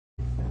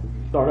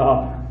start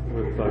off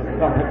with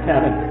Dr.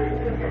 Cannon.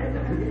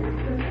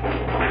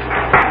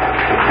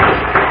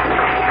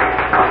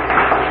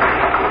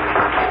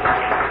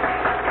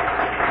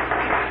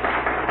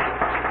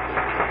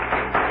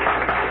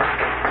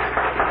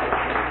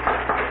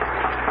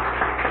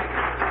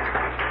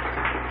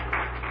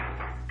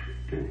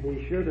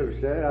 He should have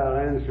said, "I'll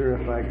answer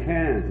if I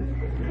can."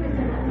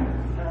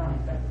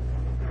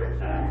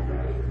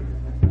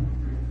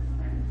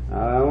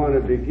 I want to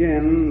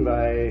begin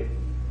by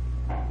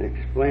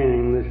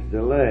explaining this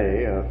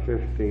delay of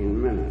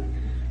 15 minutes.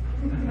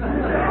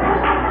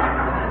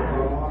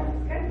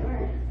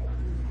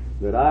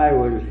 That I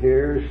was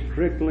here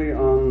strictly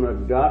on the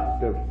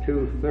dot of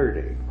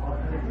 2:30,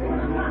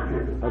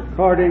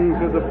 according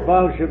to the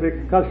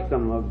Bolshevik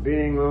custom of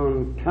being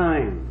on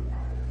time,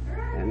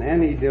 and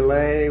any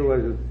delay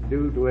was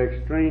due to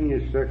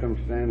extraneous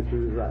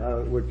circumstances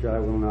which I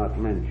will not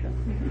mention.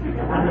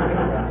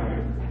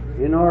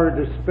 In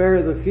order to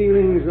spare the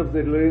feelings of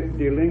the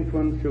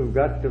delinquents who've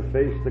got to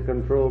face the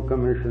Control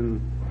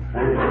Commission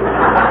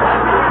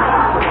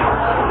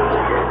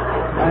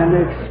and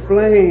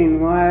explain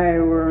why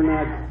we're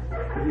not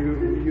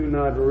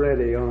not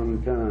ready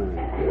on time,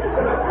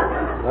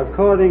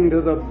 according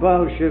to the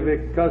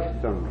Bolshevik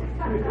custom.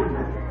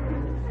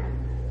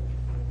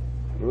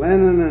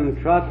 Lenin and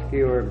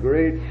Trotsky were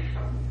great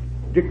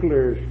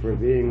sticklers for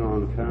being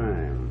on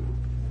time.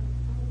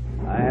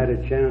 I had a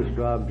chance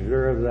to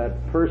observe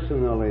that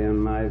personally in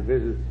my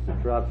visits to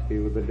Trotsky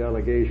with the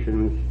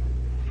delegations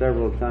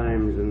several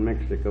times in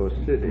Mexico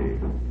City,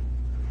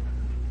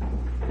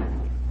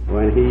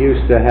 when he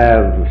used to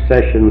have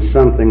sessions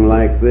something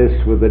like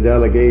this with the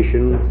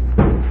delegation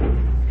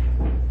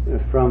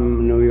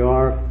from New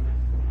York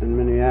and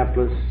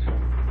Minneapolis,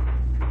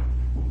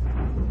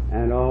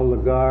 and all the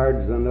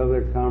guards and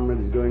other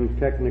comrades doing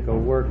technical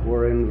work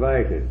were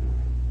invited.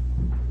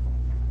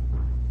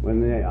 When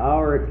the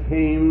hour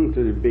came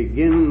to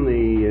begin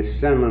the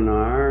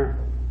seminar,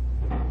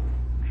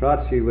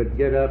 Trotsky would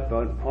get up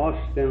and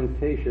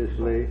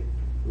ostentatiously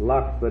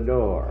lock the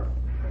door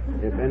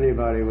if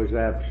anybody was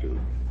absent,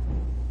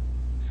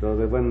 so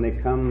that when they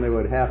come they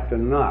would have to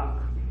knock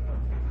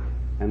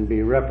and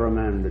be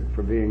reprimanded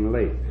for being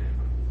late.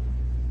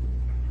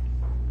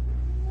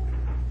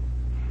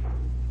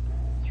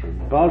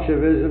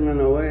 Bolshevism, in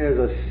a way, is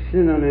a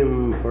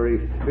synonym for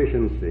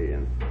efficiency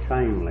and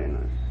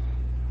timeliness.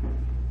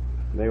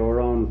 They were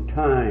on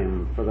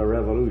time for the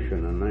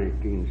revolution in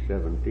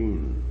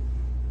 1917.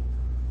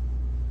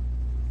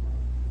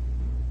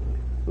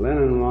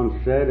 Lenin once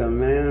said, "A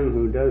man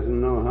who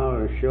doesn't know how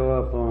to show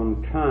up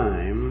on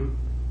time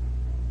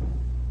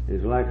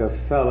is like a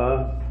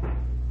fella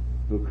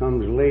who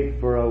comes late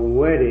for a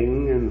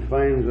wedding and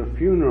finds a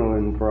funeral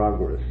in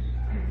progress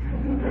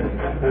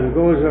and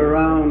goes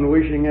around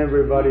wishing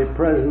everybody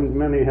present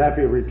many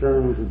happy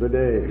returns of the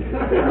day."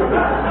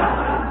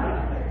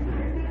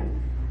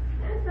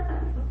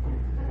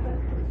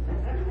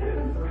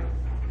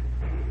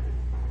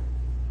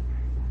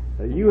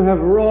 You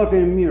have wrought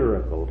a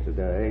miracle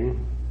today.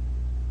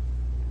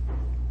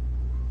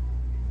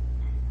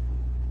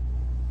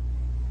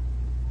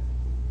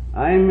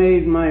 I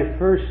made my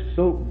first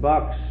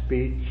soapbox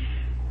speech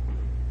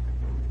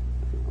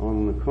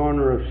on the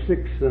corner of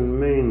 6th and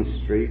Main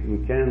Street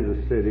in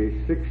Kansas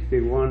City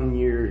 61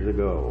 years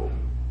ago.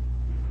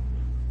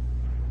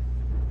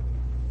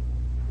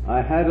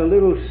 I had a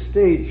little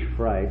stage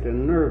fright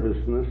and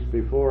nervousness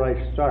before I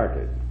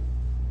started,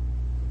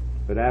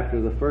 but after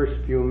the first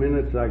few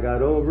minutes I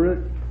got over it,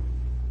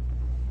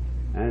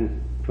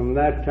 and from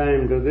that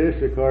time to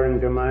this, according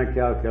to my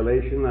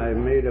calculation, I've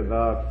made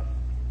about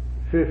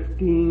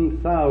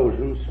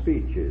 15,000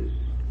 speeches,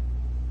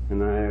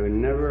 and I have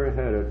never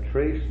had a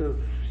trace of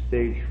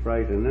stage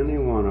fright in any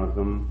one of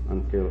them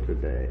until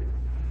today.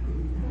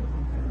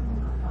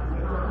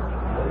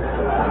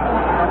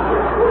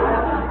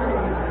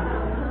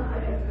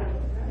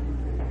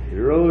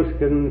 Rose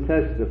can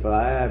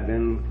testify I've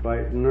been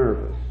quite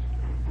nervous,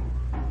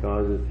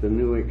 because it's a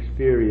new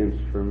experience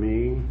for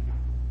me.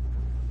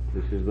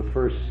 This is the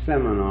first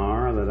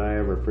seminar that I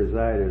ever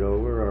presided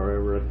over or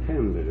ever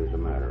attended, as a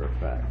matter of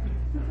fact.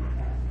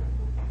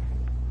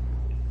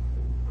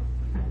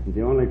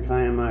 The only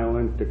time I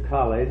went to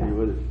college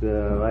was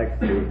like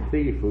the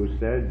thief who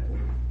said,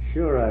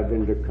 "Sure, I've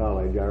been to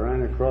college. I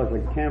ran across a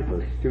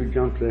campus 2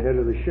 jumps ahead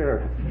of the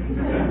sheriff."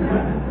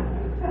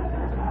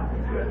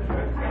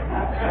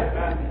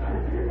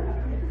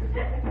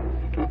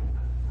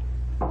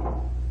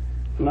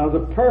 Now,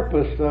 the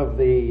purpose of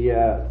the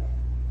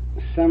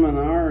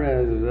seminar,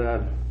 as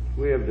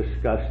we have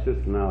discussed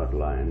it and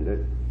outlined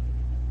it,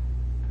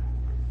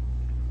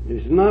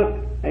 is not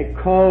a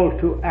call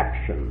to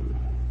action,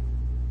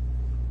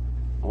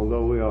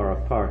 although we are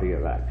a party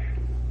of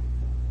action.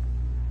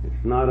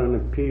 It's not an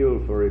appeal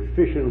for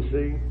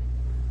efficiency,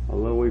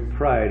 although we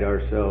pride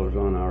ourselves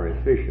on our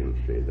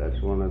efficiency.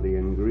 That's one of the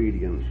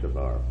ingredients of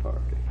our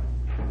party.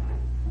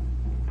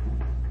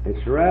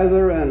 It's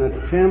rather an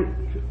attempt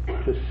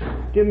to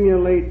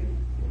stimulate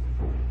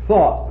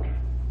thought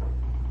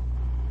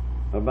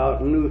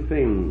about new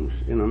things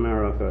in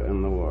America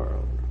and the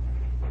world.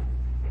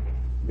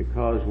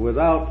 Because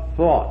without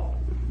thought,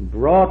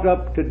 brought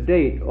up to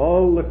date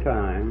all the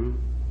time,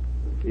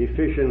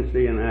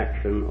 efficiency in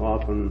action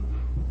often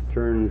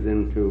turns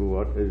into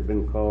what has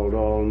been called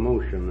all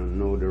motion and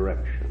no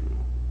direction.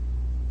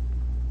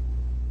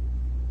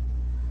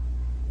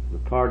 The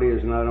party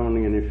is not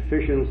only an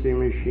efficiency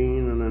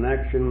machine and an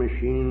action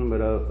machine,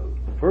 but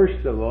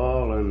first of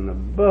all and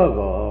above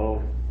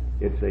all,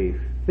 it's a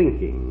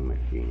thinking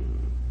machine.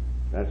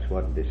 That's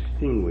what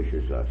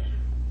distinguishes us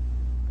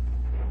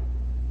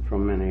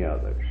from many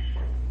others.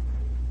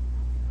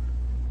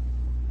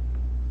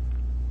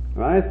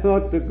 I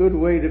thought the good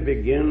way to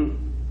begin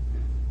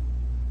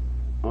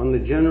on the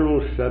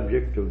general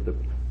subject of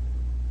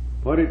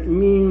what it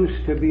means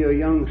to be a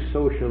young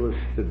socialist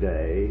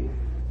today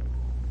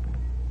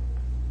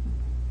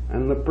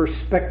and the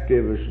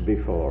perspectives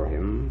before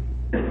him,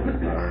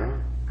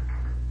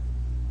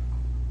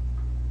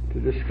 to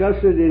discuss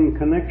it in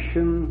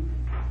connection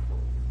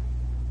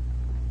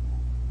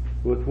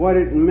with what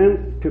it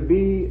meant to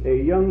be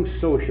a young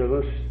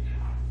socialist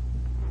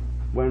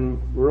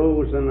when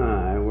Rose and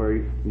I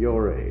were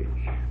your age,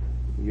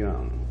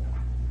 young,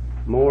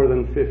 more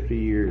than 50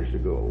 years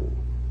ago.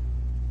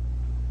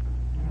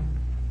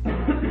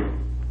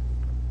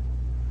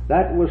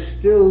 That was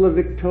still the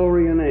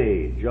Victorian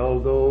age,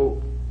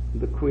 although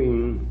the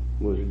Queen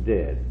was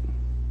dead.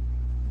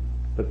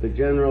 But the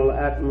general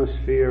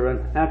atmosphere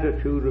and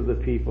attitude of the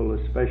people,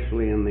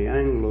 especially in the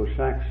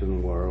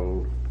Anglo-Saxon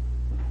world,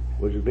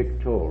 was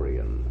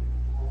Victorian.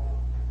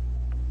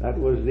 That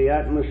was the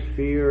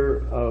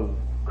atmosphere of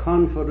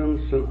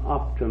confidence and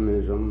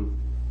optimism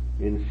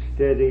in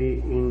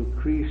steady,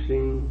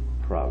 increasing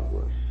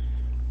progress,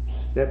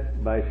 step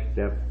by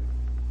step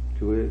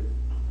to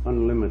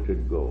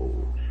unlimited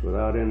goals,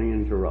 without any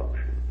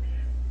interruptions.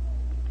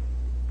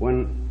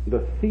 When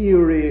the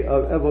theory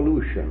of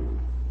evolution,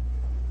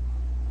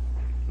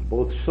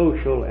 both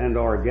social and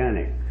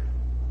organic,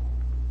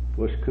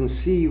 was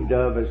conceived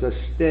of as a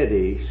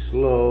steady,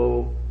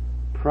 slow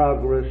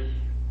progress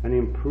and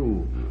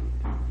improvement,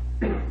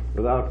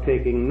 without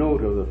taking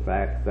note of the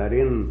fact that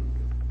in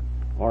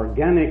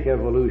organic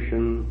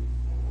evolution,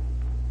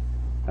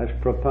 as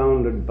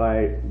propounded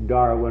by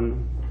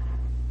Darwin,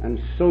 and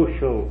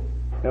social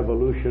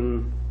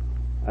evolution,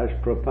 as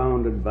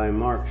propounded by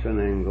Marx and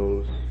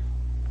Engels,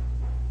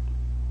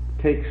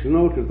 takes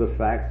note of the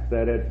fact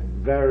that at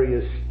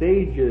various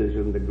stages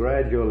in the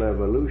gradual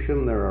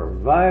evolution there are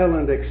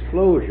violent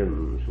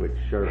explosions which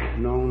are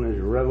known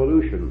as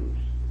revolutions,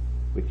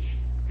 which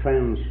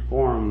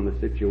transform the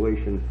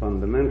situation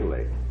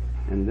fundamentally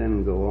and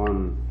then go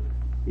on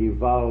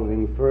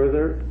evolving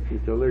further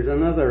until there's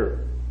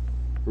another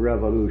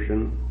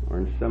revolution, or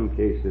in some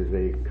cases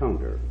a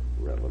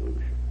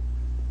counter-revolution.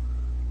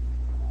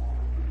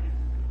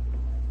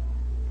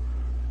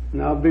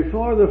 Now,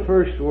 before the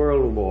First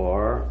World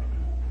War,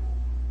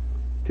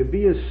 to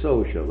be a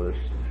socialist,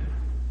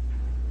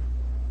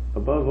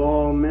 above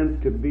all,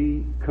 meant to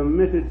be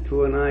committed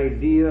to an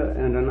idea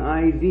and an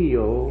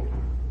ideal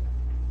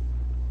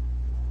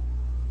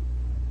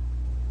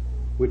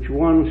which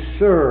one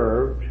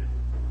served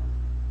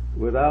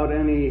without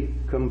any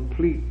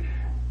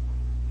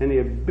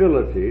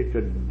ability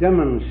to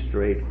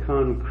demonstrate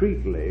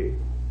concretely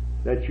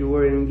that you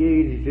were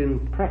engaged in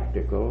a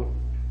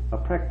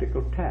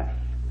practical task.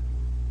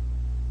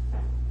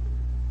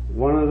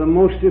 One of the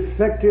most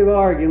effective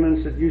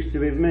arguments that used to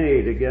be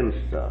made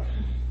against us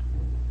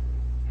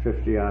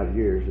 50-odd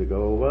years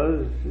ago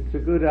was, it's a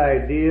good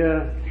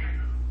idea,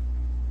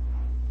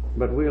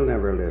 but we'll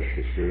never live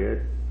to see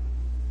it.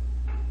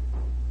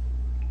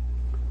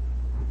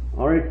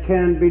 Or it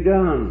can be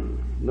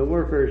done. The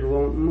workers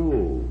won't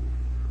move.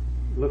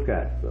 Look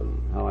at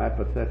them, how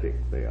apathetic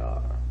they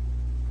are.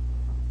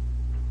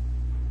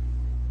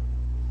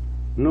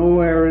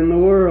 Nowhere in the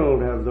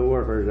world have the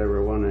workers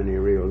ever won any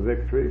real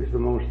victories. The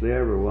most they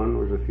ever won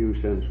was a few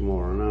cents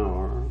more an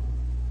hour.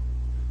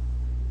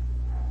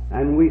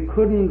 And we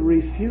couldn't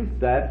refute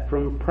that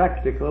from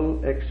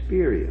practical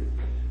experience.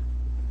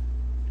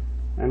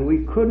 And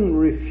we couldn't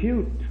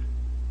refute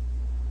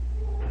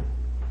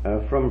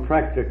from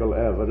practical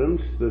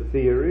evidence the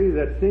theory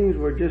that things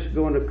were just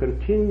going to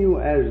continue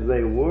as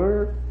they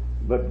were,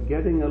 but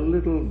getting a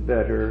little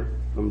better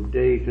from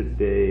day to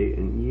day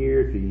and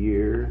year to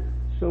year.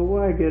 So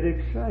why get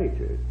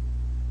excited,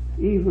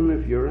 even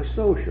if you're a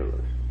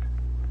socialist?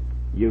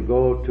 You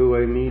go to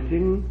a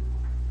meeting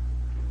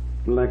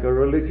like a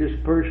religious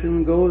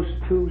person goes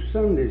to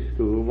Sunday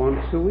school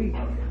once a week,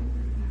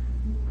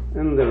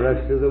 and the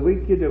rest of the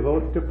week you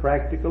devote to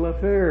practical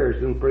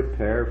affairs and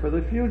prepare for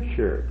the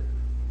future,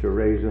 to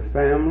raise a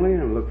family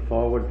and look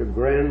forward to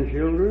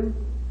grandchildren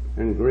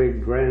and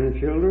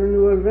great-grandchildren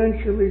who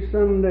eventually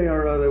someday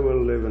or other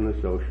will live in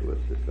a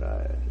socialist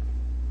society.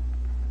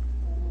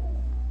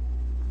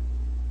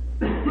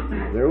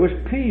 There was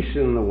peace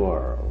in the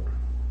world.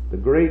 The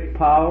great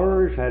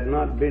powers had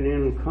not been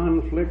in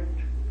conflict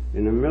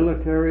in a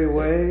military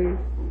way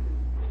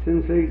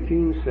since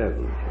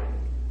 1870.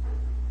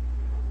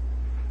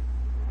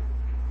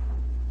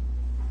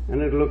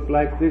 and it looked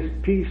like this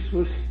peace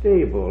was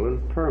stable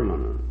and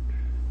permanent.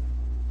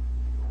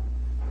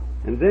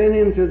 And then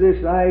into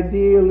this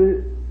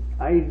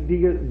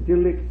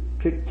idyllic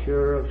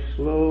picture of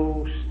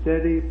slow,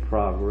 steady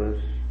progress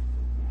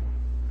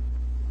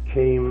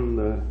came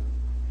the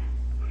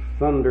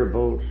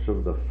thunderbolts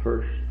of the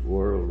First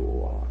World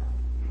War.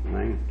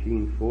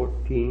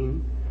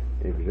 1914,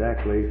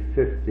 exactly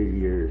 50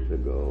 years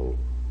ago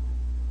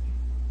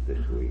this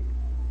week.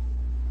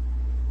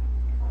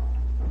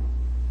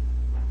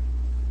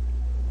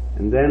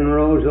 And then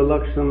Rosa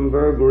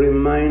Luxemburg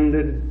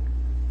reminded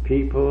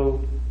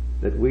people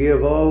that we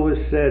have always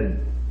said,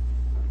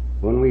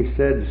 when we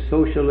said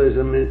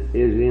socialism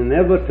is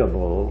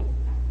inevitable,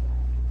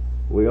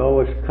 we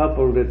always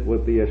coupled it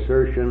with the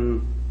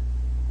assertion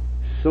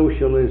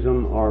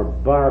socialism or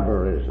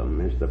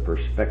barbarism is the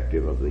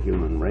perspective of the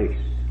human race.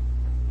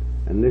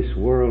 And this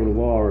world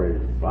war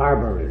is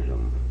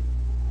barbarism.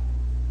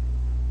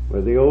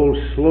 Where the old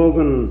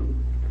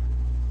slogan,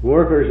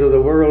 workers of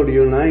the world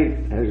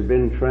unite, has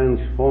been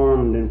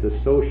transformed into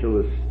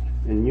socialist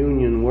and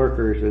union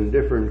workers in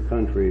different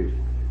countries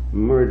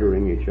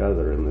murdering each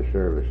other in the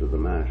service of the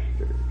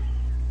masters.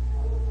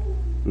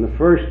 And the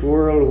First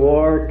World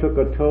War took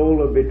a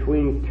toll of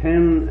between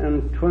 10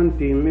 and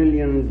 20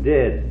 million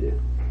dead,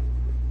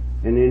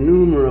 and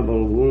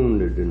innumerable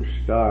wounded and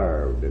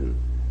starved and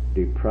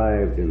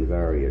deprived in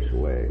various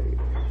ways.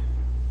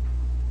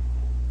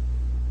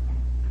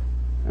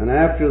 And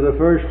after the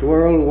First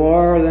World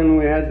War, then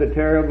we had the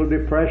terrible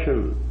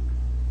Depression.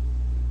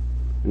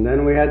 And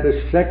then we had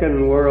the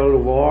Second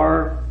World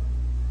War,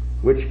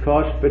 which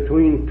cost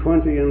between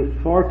 20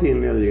 and 40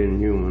 million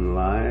human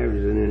lives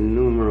and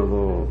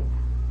innumerable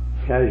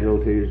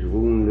casualties,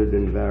 wounded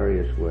in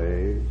various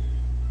ways.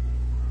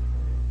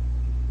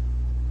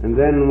 And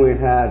then we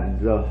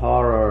had the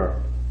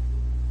horror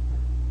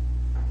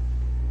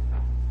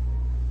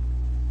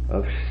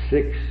of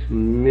 6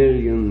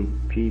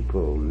 million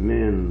people,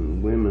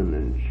 men, women,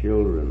 and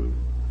children,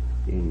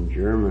 in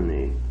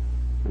Germany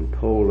and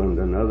Poland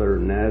and other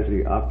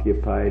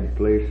Nazi-occupied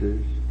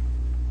places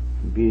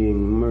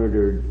being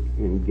murdered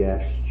in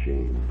gas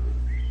chambers.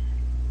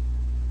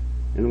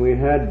 And we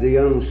had the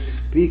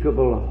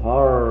unspeakable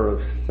horror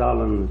of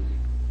Stalin's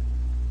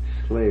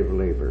slave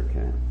labor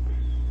camps.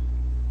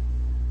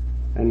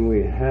 And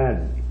we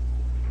had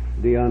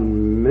the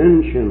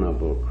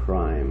unmentionable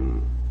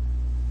crime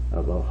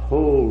of a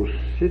whole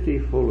city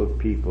full of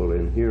people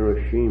in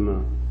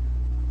Hiroshima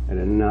and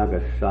in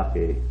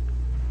Nagasaki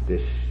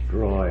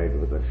destroyed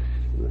with a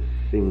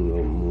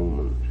single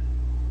moment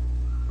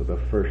with the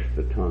first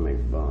atomic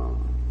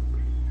bomb.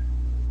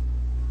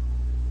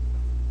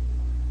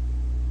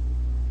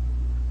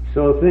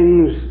 So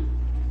things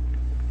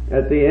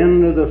at the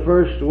end of the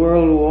First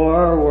World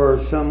War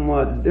were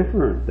somewhat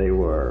different. They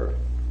were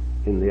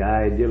in the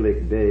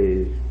idyllic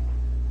days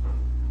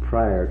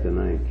prior to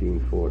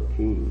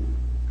 1914.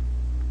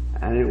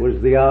 And it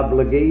was the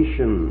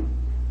obligation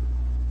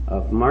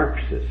of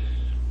Marxists,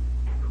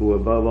 who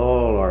above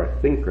all are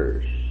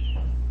thinkers,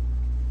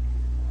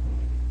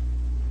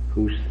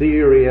 whose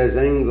theory, as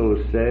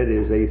Engels said,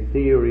 is a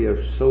theory of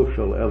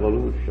social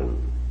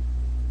evolution,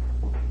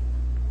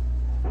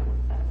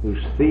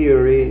 whose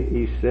theory,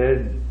 he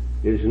said,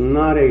 is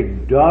not a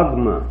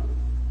dogma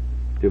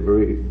to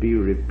be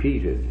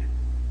repeated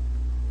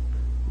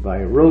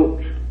by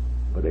rote,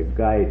 but a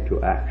guide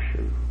to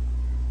action.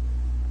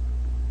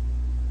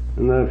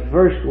 And the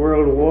First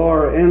World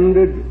War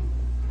ended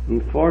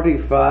in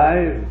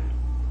 1945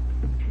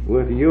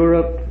 with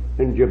Europe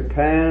and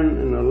Japan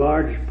and a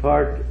large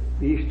part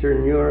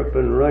Eastern Europe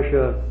and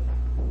Russia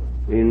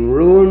in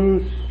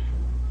ruins,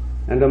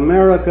 and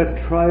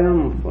America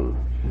triumphant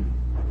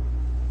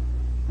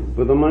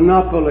with a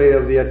monopoly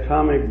of the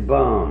atomic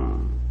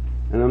bomb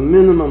and a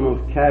minimum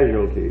of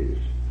casualties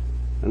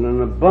and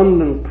an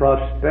abundant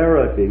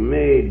prosperity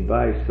made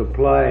by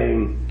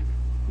supplying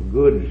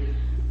goods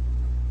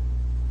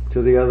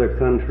to the other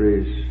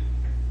countries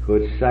who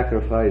had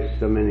sacrificed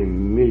so many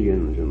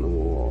millions in the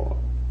war.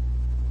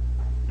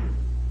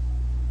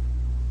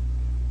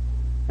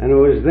 And it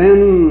was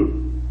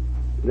then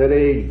that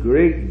a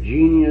great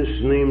genius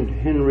named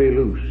Henry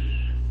Luce,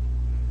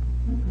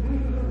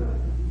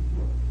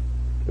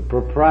 the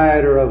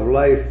proprietor of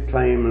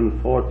Lifetime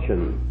and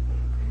Fortune,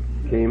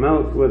 came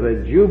out with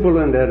a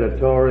jubilant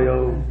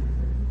editorial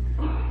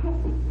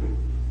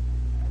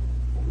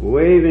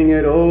waving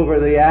it over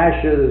the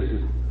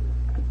ashes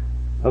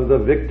of the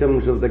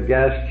victims of the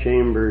gas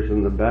chambers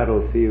and the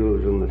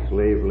battlefields and the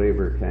slave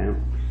labor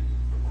camps,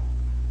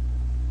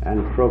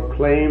 and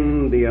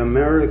proclaimed the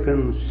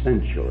American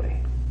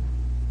century.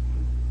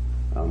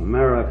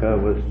 America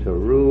was to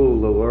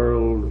rule the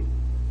world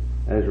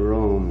as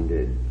Rome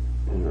did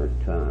in her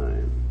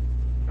time.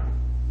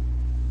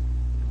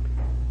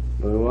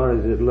 But what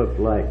does it look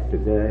like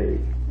today?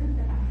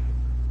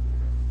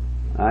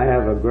 I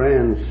have a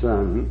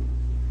grandson,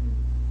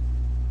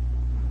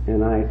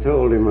 and I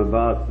told him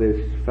about this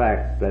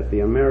fact that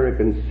the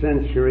American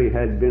century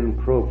had been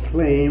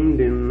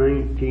proclaimed in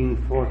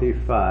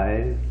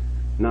 1945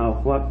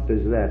 Now what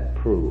does that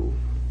prove?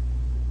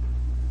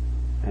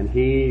 And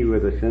he,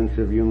 with a sense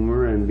of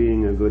humor and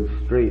being a good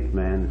straight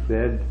man,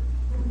 said,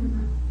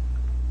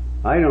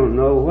 I don't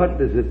know, what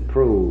does it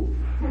prove?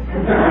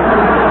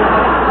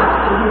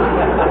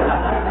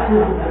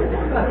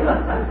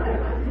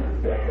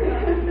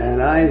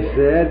 And I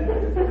said,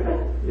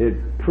 it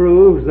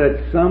proves that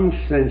some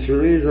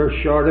centuries are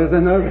shorter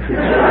than others.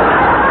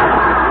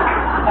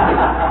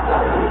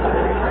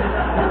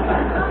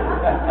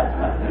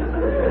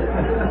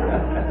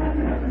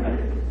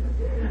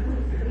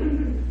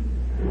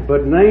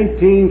 But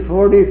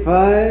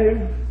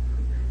 1945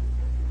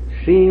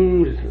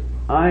 seems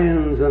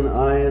ions and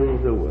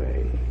ions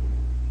away.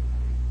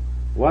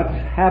 What's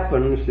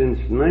happened since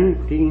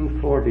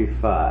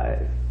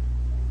 1945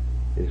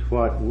 is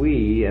what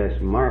we, as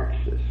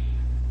Marxists,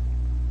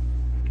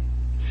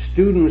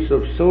 students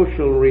of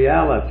social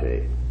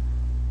reality,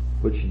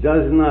 which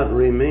does not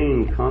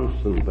remain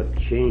constant but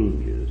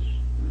changes,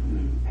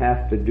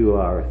 have to do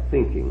our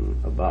thinking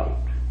about.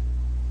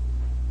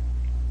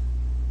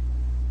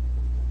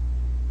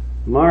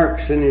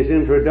 Marx, in his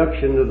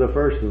introduction to the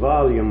first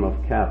volume of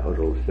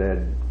Capital,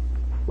 said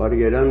what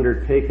he had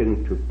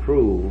undertaken to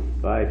prove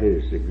by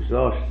his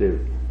exhaustive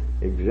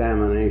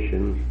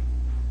examinations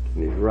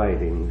in his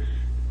writings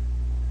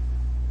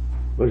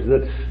was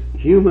that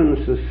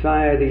human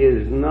society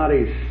is not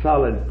a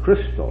solid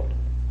crystal,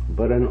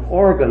 but an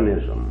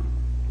organism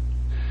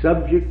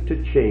subject to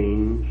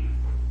change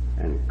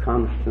and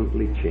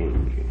constantly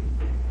changing.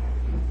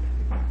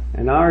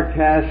 And our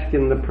task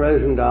in the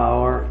present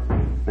hour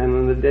and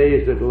in the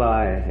days that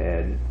lie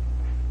ahead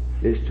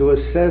is to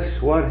assess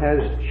what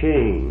has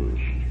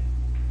changed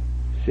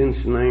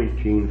since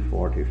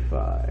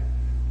 1945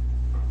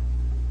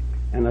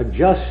 and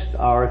adjust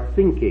our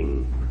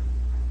thinking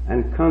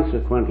and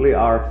consequently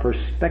our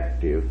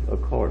perspective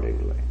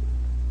accordingly.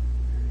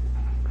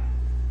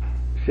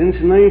 Since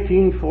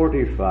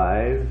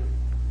 1945,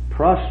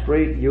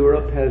 prostrate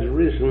Europe has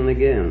risen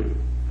again,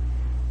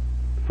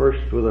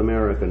 first with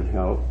American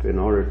help in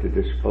order to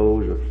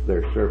dispose of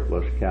their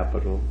surplus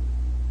capital,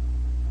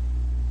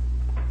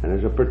 and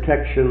as a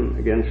protection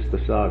against the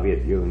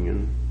Soviet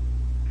Union,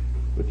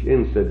 which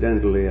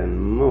incidentally and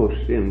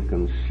most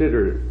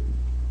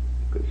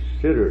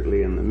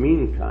inconsiderately in the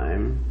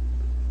meantime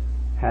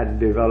had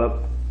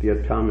developed the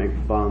atomic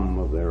bomb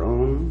of their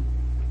own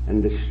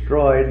and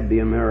destroyed the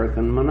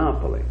American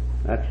monopoly.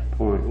 That's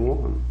point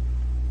one.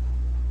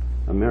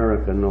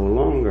 America no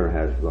longer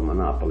has the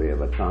monopoly of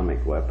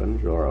atomic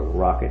weapons or of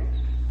rockets,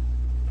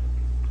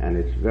 and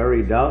it's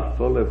very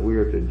doubtful, if we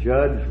are to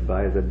judge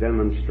by the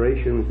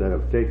demonstrations that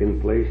have taken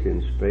place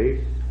in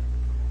space,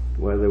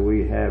 whether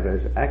we have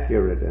as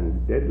accurate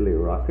and deadly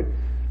rockets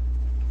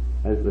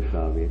as the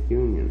Soviet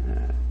Union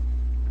had.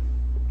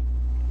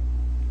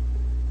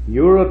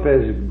 Europe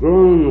has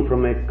grown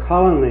from a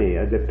colony,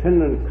 a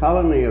dependent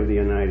colony of the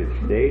United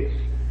States,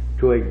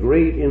 to a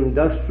great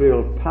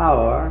industrial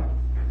power,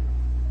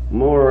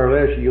 more or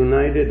less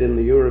united in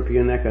the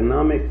European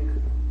economic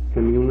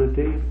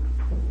community,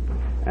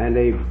 and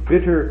a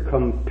bitter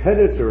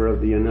competitor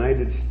of the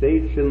United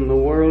States in the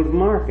world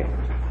market.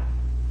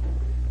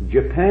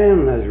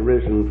 Japan has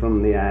risen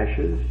from the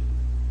ashes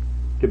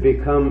to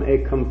become a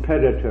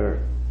competitor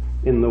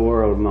in the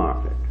world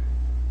market.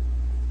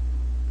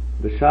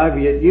 The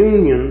Soviet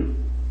Union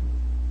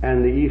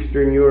and the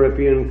Eastern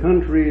European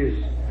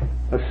countries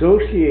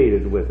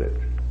associated with it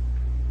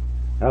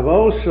have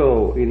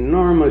also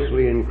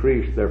enormously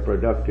increased their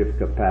productive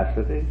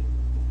capacity.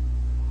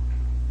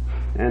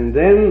 And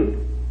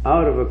then,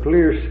 out of a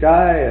clear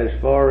sky, as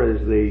far as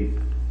the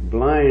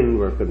blind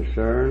were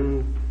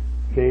concerned,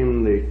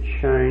 came the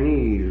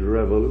Chinese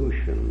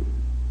Revolution,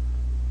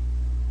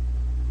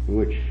 in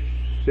which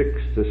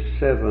 600 to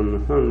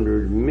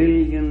 700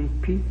 million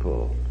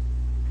people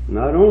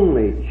not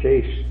only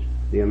chased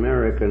the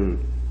American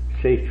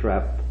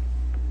satrap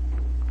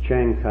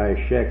Chiang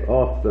Kai-shek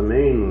off the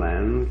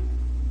mainland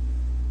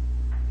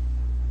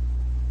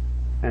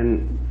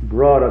and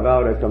brought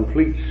about a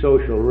complete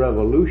social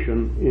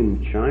revolution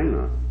in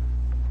China,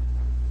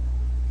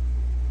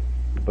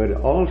 but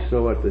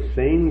also at the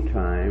same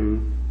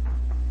time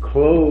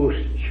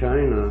closed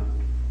China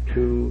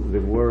to the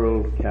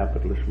world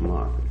capitalist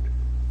market,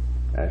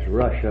 as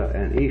Russia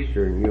and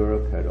Eastern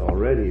Europe had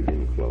already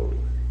been closed.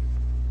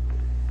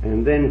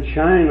 And then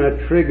China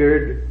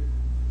triggered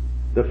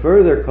the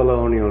further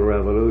colonial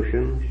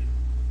revolutions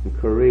in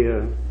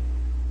Korea,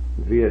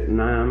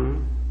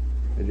 Vietnam.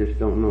 I just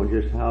don't know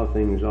just how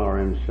things are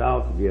in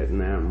South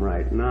Vietnam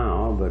right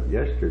now, but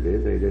yesterday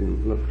they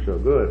didn't look so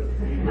good.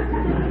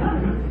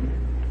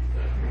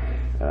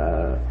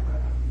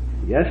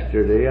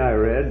 Yesterday I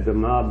read the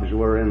mobs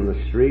were in the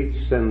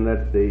streets and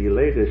that the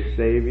latest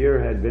savior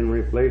had been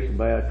replaced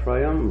by a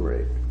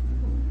triumvirate.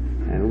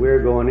 And we're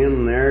going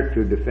in there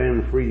to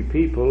defend free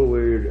people.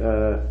 We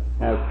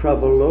have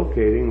trouble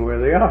locating where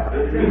they are.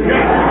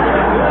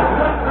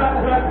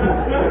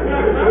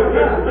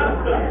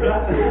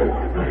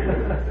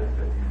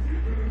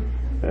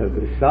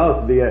 The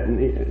South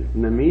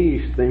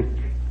Vietnamese think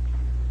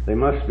They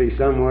must be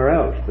somewhere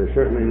else. They're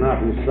certainly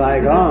not in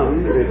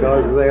Saigon,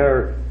 because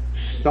they're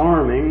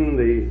storming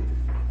the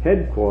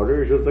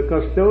headquarters of the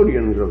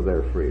custodians of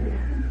their freedom.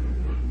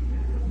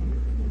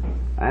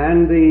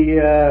 And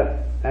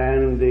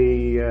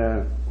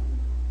the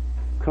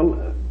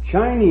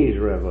Chinese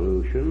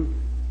Revolution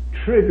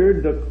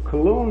triggered the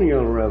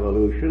colonial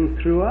revolution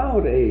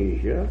throughout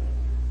Asia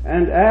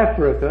and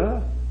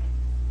Africa,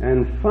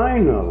 and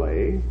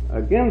finally,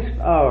 against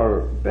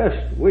our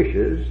best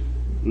wishes,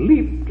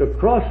 leaped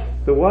across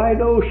the wide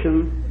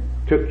ocean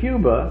to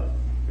Cuba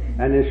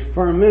and is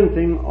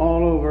fermenting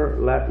all over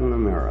Latin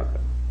America.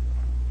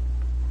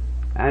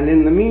 And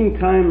in the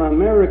meantime,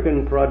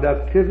 American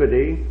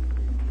productivity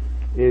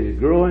is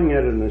growing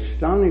at an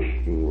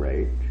astonishing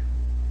rate,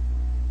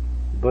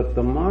 but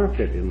the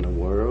market in the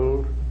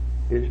world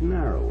is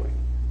narrowing.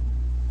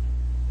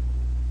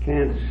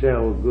 Can't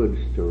sell goods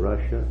to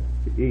Russia,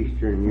 to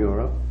Eastern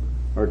Europe,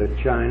 or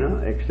to China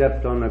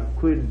except on a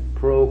quid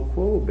pro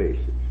quo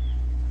basis.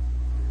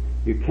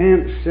 You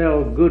can't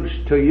sell goods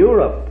to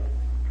Europe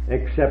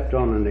except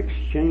on an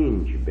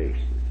exchange basis.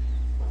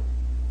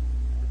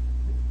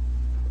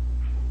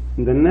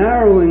 The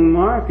narrowing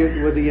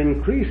market with the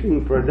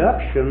increasing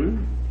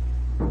production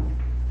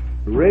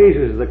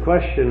raises the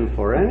question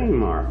for any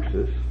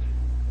Marxist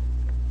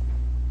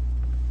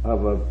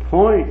of a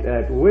point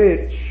at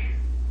which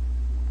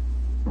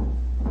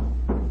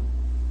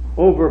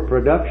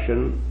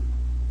overproduction,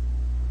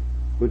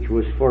 which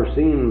was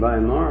foreseen by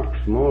Marx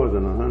more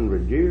than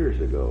 100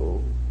 years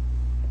ago,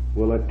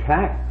 will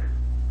attack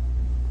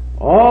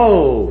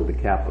all the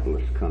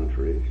capitalist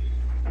countries,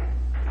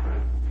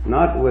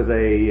 not with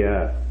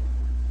a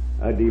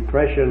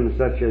depression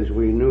such as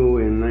we knew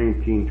in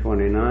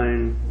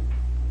 1929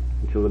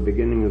 until the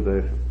beginning of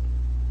the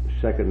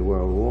Second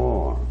World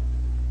War,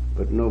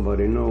 but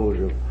nobody knows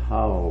of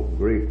how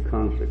great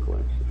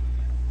consequences.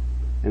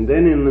 And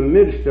then in the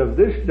midst of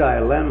this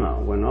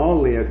dilemma, when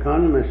all the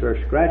economists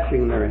are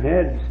scratching their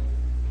heads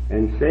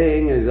and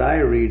saying, as I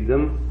read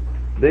them,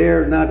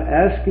 they're not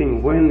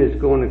asking when is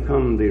going to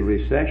come the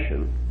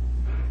recession.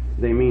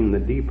 They mean the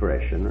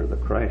depression or the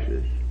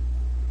crisis.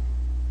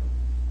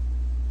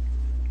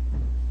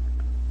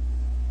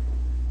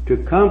 To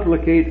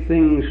complicate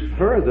things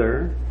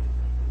further,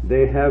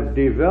 they have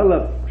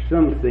developed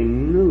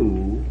something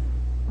new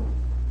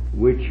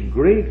which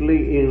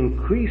greatly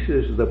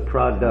increases the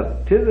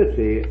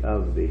productivity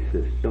of the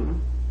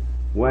system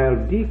while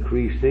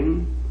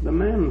decreasing the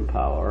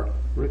manpower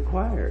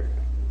required.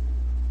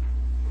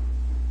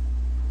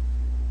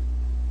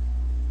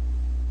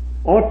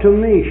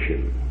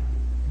 Automation,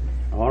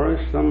 or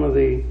as some of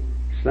the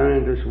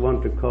scientists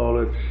want to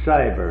call it,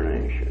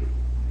 cybernation.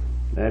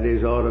 That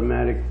is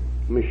automatic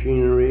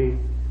machinery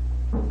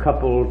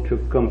coupled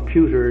to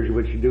computers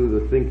which do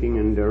the thinking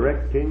and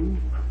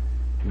directing,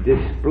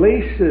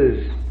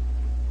 displaces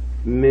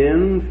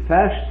men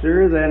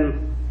faster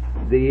than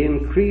the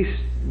increased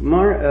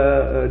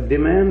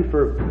demand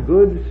for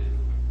goods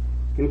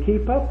can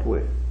keep up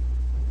with.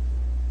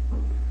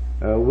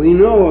 We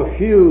know a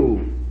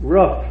few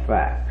rough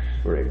facts,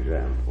 for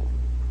example,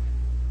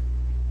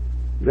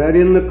 that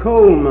in the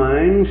coal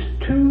mines,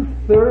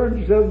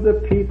 2/3 of the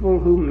people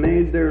who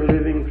made their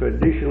living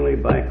traditionally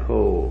by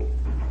coal,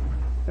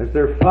 as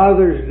their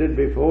fathers did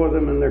before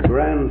them and their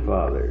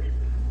grandfathers,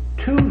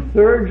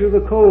 2/3 of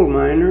the coal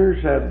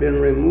miners have been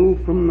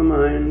removed from the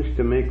mines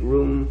to make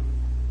room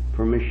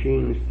for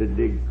machines to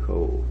dig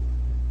coal.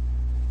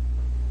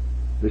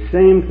 The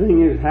same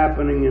thing is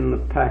happening in the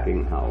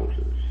packing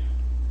houses,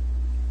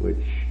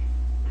 which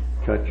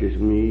touches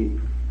me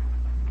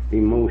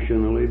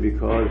emotionally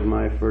because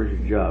my first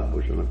job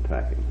was in a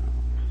packing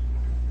house.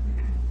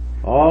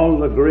 All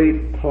the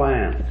great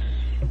plants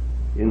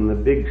in the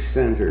big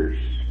centers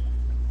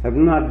have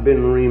not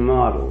been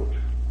remodeled.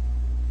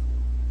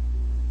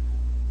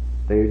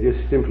 They've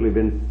just simply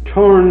been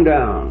torn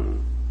down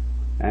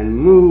and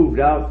moved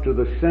out to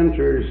the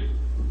centers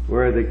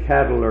where the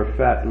cattle are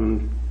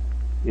fattened,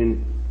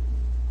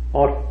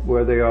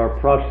 where they are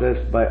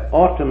processed by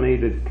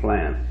automated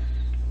plants,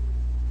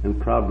 and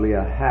probably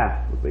a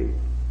half of the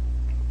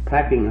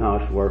packing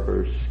house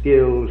workers,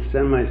 skilled,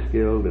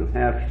 semi-skilled, and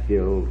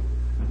half-skilled,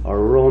 are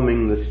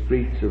roaming the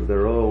streets of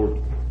their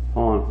old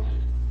haunts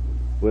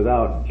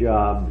without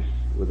jobs,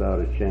 without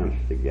a chance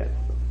to get them.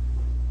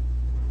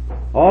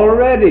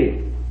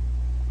 Already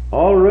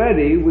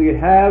we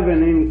have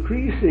an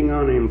increasing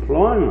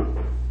unemployment.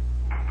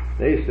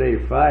 They say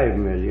 5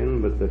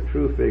 million, but the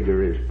true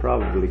figure is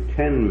probably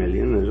 10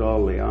 million, as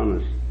all the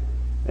honest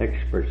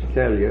experts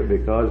tell you,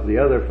 because the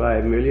other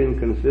 5 million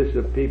consists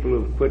of people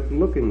who've quit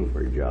looking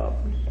for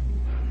jobs.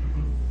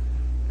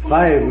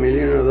 5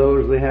 million of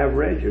those they have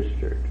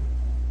registered.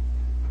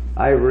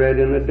 I've read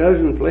in a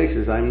dozen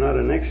places, I'm not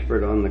an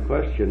expert on the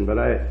question, but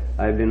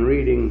I've been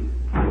reading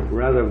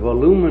rather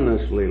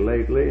voluminously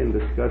lately and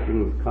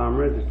discussing with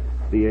comrades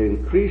the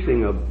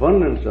increasing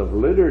abundance of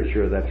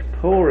literature that's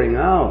pouring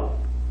out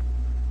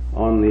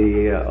on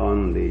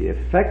the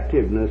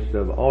effectiveness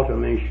of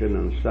automation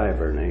and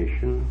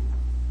cybernation.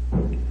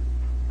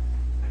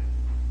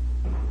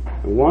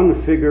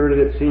 one figure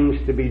that seems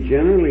to be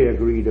generally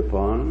agreed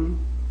upon,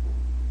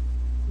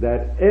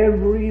 that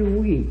every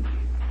week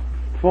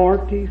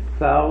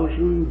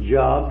 40,000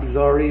 jobs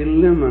are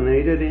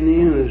eliminated in the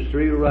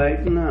industry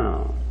right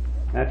now.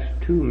 That's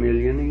 2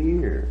 million a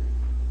year.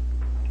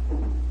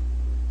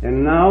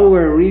 And now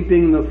we're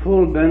reaping the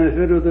full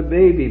benefit of the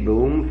baby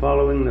boom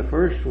following the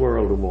First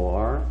World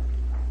War,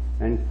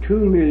 and 2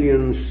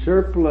 million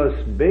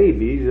surplus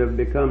babies have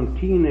become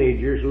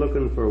teenagers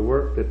looking for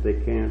work that they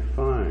can't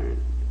find.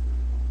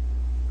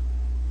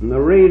 And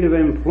the rate of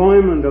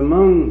employment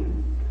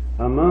among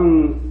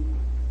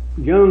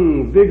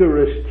young,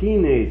 vigorous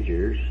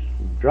teenagers,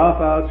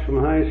 dropouts from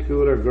high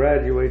school or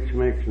graduates,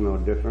 makes no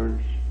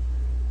difference,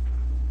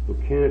 who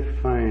can't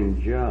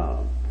find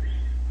jobs.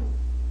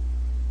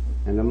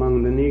 And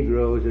among the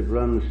Negroes it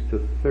runs to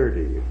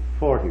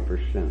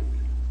 40%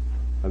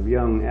 of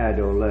young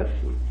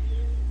adolescents.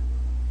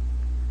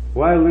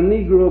 While the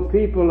Negro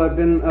people have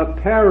been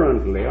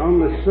apparently, on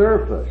the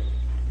surface,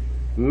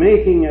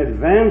 making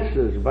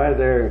advances by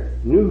their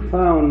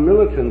newfound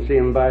militancy,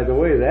 and by the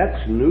way,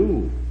 that's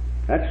new.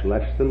 That's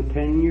less than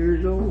 10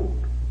 years old.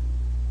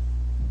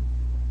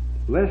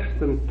 Less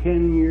than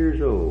 10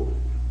 years old.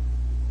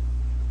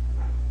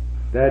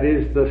 That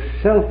is the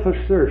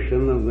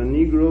self-assertion of the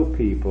Negro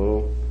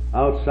people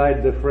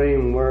outside the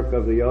framework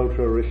of the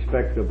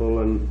ultra-respectable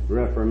and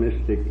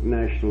reformistic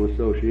National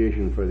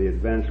Association for the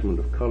Advancement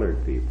of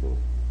Colored People.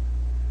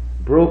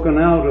 Broken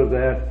out of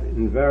that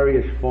in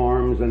various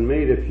forms and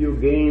made a few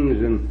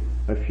gains and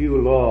a few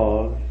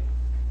laws,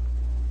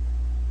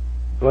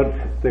 but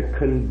the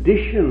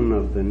condition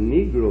of the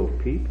Negro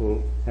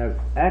people have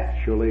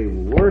actually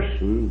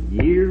worsened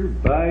year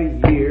by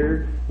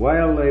year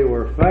while they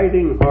were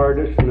fighting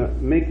hardest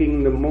and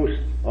making the most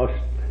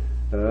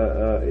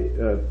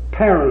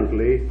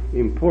apparently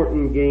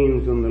important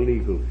gains on the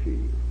legal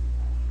field.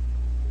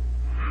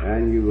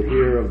 And you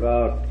hear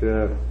about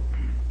the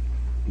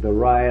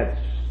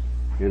riots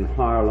in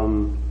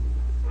Harlem,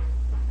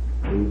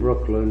 in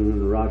Brooklyn,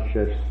 in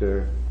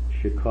Rochester,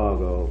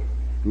 Chicago,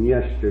 and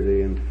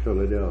yesterday in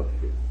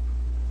Philadelphia.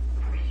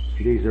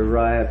 These are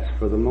riots,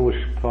 for the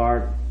most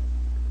part,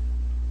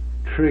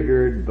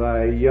 triggered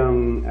by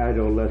young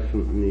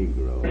adolescent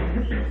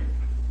Negroes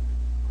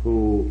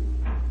who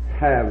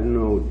have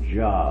no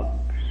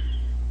jobs,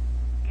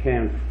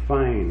 can't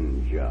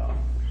find jobs.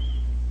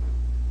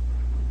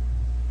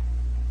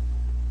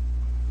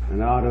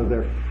 And out of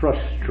their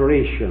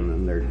frustration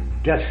and their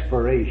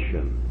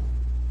desperation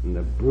and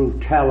the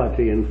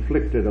brutality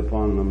inflicted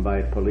upon them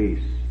by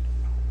police,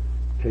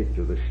 take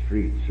to the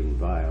streets in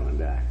violent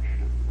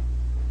action.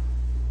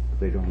 But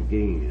they don't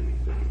gain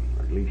anything,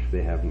 or at least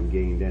they haven't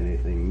gained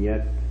anything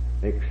yet,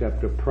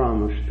 except a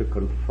promise to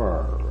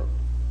confer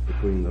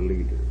between the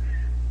leaders.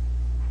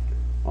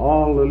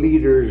 All the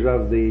leaders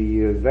of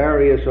the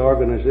various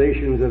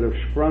organizations that have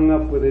sprung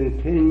up within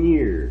 10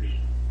 years,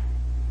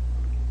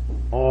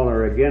 all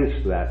are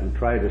against that and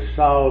try to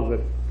solve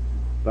it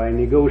by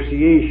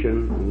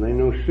negotiation, and they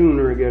no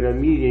sooner get a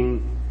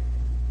meeting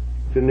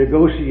to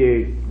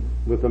negotiate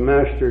with the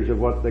masters of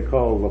what they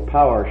call the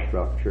power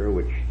structure,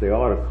 which they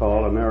ought to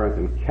call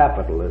American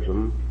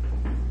capitalism,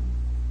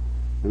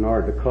 in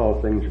order to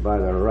call things by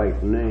their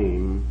right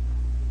name.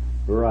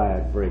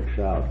 Riot breaks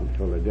out in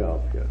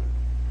Philadelphia.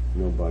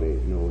 Nobody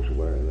knows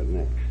where the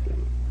next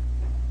thing.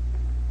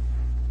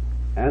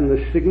 And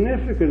the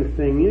significant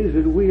thing is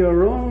that we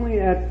are only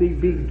at the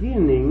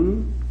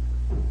beginning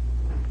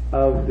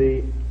of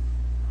the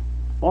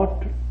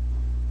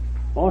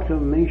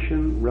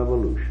automation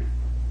revolution.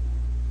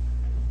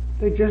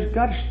 They just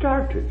got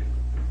started.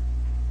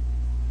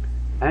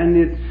 And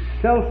it's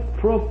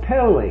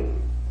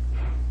self-propelling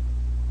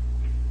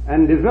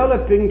and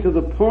developing to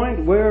the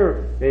point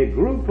where a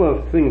group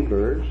of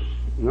thinkers,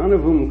 none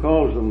of whom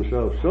calls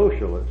themselves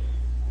socialists,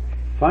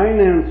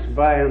 financed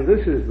by, and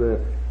this is the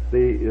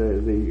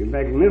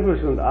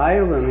magnificent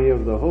irony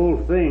of the whole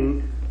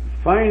thing,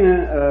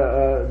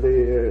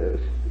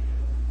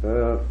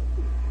 the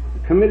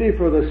Committee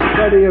for the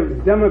Study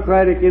of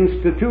Democratic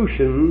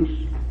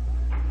Institutions,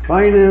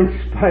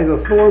 financed by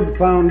the Ford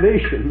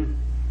Foundation,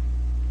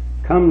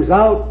 comes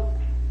out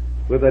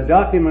with a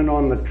document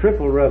on the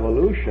Triple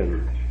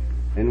Revolution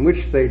in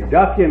which they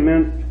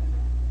document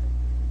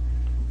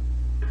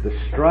the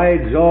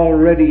strides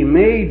already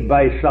made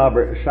by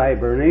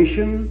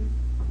cybernation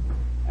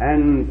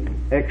and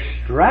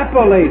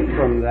extrapolate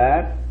from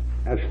that,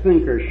 as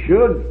thinkers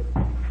should,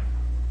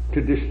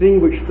 to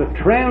distinguish the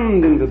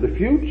trend into the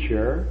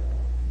future,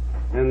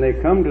 and they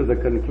come to the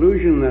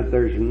conclusion that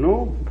there's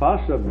no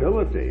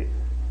possibility,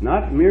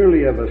 not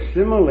merely of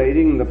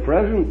assimilating the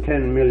present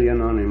 10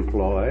 million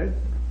unemployed,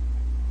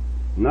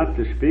 not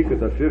to speak of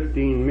the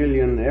 15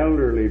 million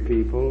elderly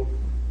people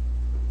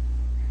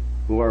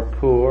who are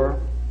poor,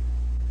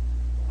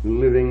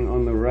 living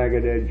on the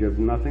ragged edge of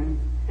nothing,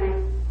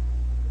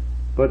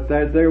 but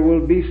that there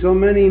will be so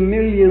many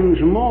millions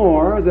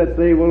more that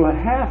they will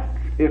have,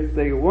 if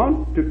they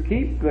want to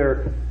keep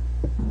their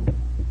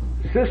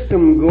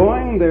system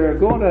going, they're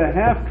going to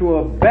have to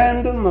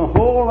abandon the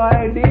whole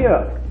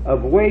idea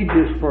of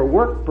wages for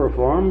work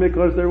performed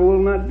because there will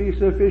not be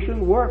sufficient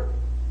work.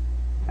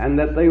 And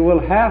that they will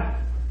have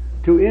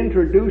to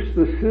introduce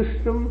the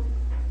system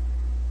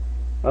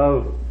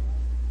of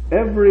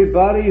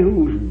everybody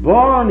who's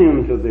born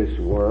into this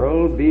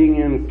world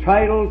being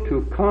entitled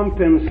to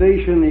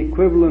compensation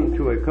equivalent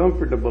to a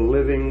comfortable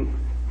living,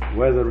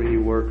 whether he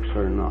works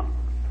or not.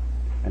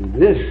 And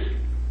this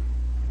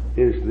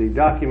is the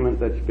document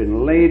that's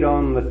been laid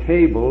on the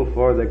table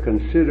for the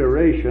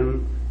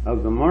consideration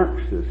of the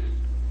Marxists,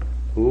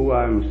 who,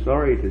 I'm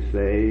sorry to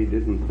say,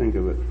 didn't think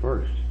of it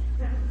first.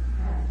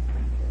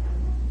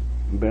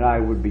 But I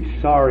would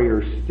be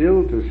sorrier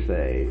still to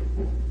say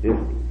if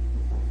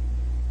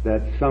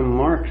that some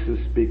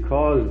Marxists,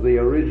 because the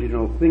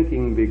original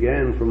thinking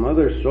began from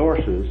other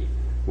sources,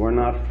 were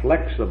not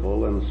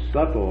flexible and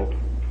subtle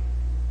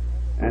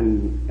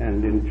and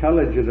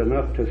intelligent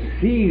enough to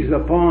seize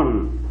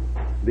upon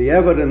the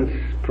evidence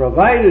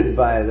provided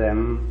by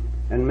them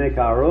and make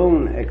our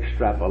own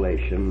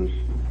extrapolations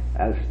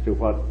as to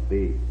what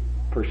the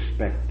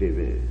perspective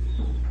is.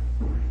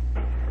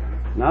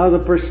 Now, the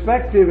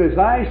perspective as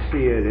I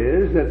see it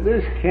is that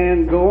this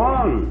can't go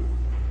on,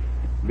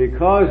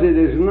 because it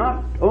is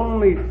not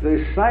only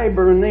the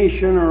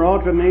cybernation or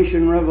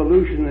automation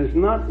revolution is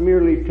not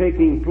merely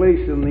taking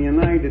place in the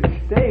United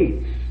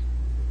States,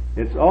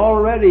 it's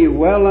already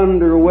well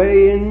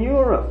underway in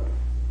Europe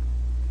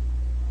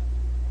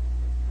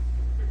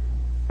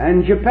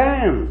and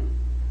Japan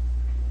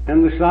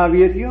and the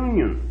Soviet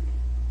Union.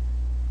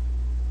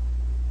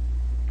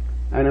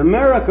 And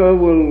America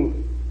will,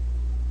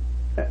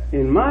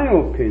 in my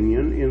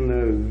opinion, in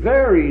the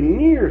very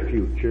near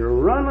future,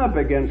 run up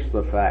against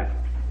the fact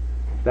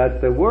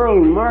that the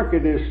world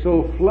market is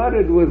so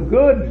flooded with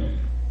goods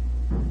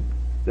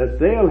that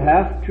they'll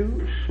have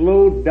to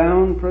slow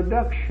down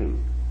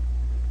production,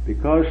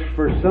 because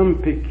for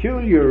some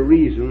peculiar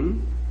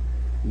reason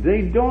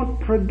they don't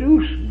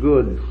produce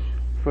goods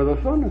for the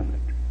fun of it.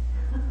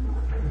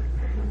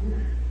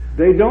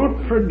 They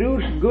don't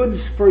produce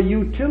goods for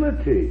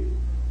utility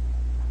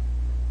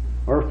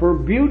or for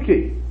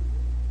beauty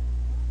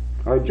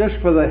or just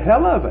for the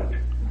hell of it.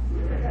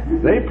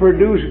 They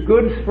produce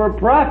goods for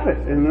profit,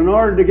 and in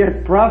order to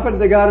get profit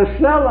they got to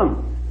sell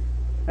them.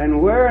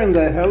 And where in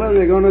the hell are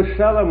they going to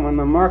sell them when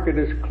the market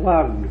is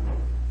clogged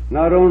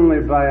not only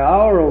by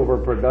our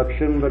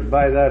overproduction but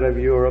by that of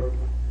Europe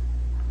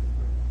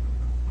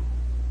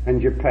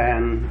and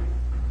Japan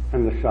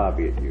and the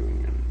Soviet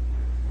Union?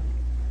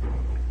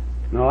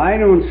 Now, I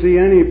don't see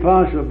any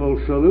possible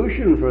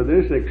solution for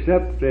this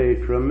except a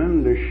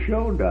tremendous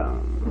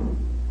showdown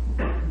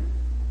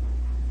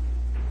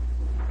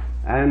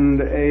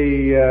and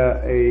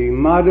a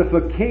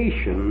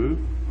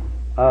modification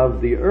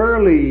of the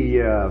early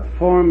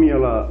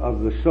formula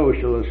of the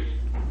socialists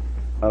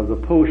of the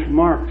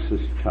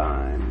post-Marxist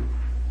time,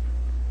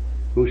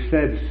 who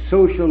said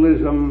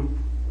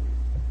socialism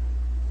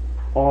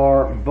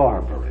or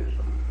barbarism.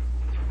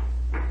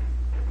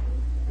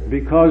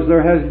 Because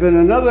there has been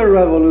another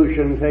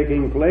revolution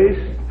taking place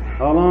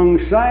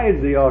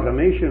alongside the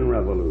automation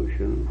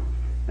revolution,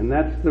 and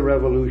that's the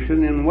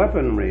revolution in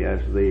weaponry,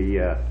 as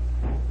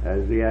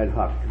the ad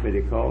hoc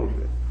committee calls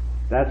it.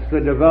 That's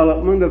the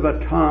development of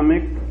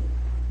atomic,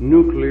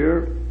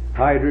 nuclear,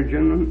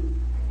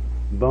 hydrogen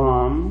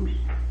bombs,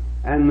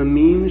 and the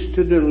means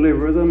to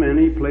deliver them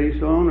any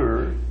place on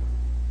earth,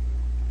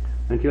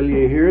 until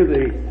you hear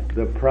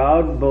the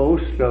proud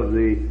boast of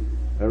the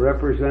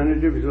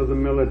representatives of the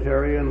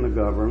military and the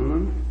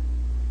government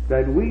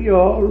that we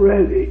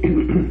already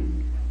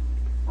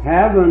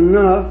have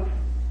enough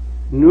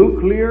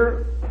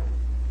nuclear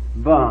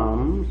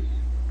bombs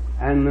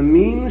and the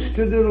means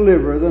to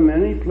deliver them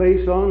any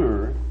place on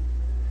earth.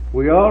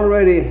 We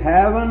already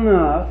have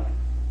enough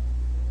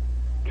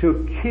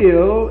to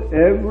kill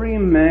every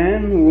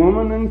man,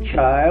 woman, and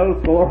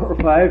child 4 or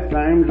 5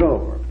 times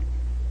over.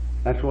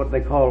 That's what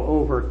they call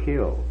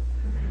overkill.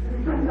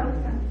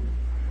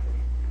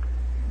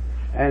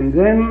 And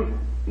then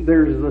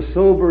there's the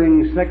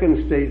sobering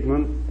second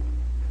statement: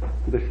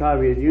 the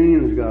Soviet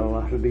Union's got a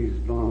lot of these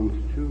bombs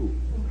too.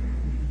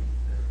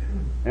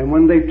 And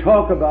when they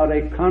talk about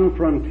a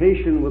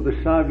confrontation with the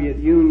Soviet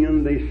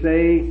Union, they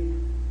say,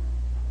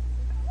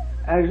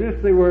 as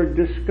if they were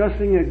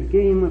discussing a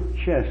game of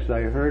chess.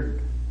 I heard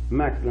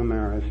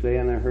McNamara say,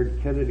 and I heard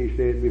Kennedy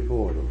say it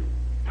before them.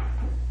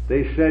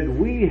 They said,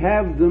 we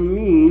have the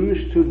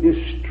means to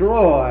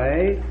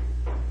destroy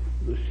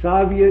the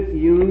Soviet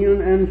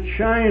Union and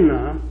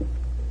China,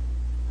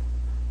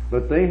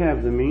 but they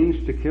have the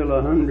means to kill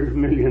 100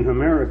 million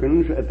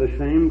Americans at the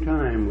same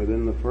time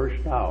within the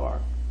first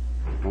hour.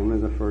 Only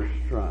the first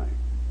strike.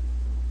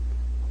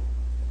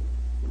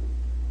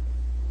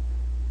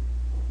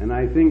 And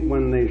I think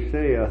when they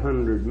say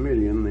 100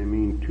 million, they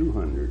mean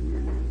 200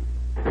 million.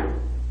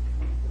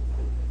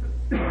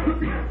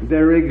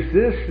 There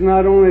exists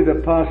not only the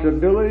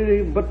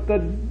possibility, but the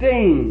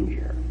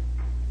danger.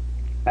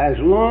 As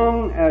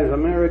long as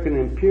American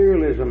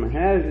imperialism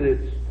has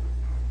its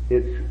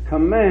its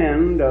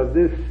command of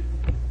this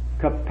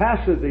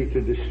capacity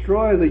to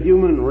destroy the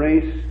human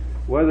race,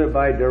 whether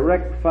by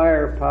direct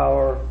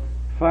firepower,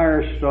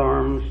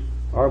 firestorms,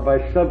 or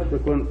by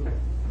subsequent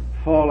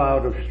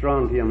fallout of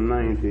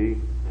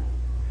strontium-90,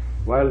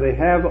 while they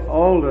have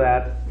all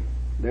that,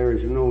 there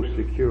is no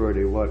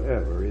security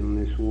whatever in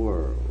this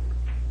world.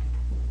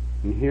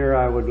 And here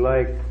I would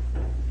like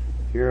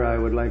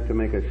to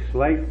make a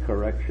slight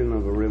correction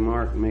of a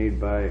remark made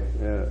by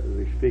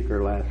the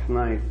speaker last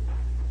night,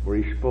 where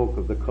he spoke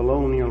of the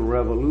colonial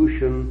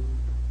revolution,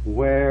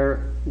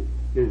 where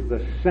is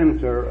the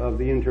center of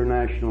the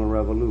international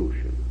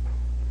revolution.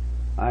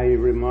 I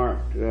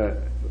remarked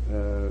to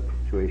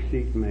a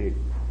seatmate,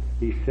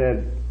 he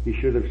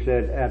should have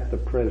said at the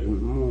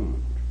present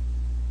moment,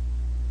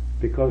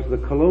 because the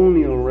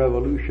colonial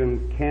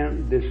revolution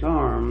can't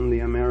disarm the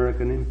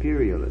American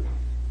imperialists.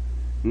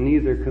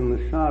 Neither can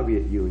the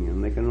Soviet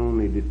Union. They can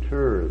only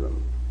deter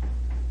them.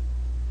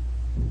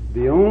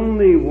 The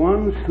only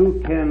ones who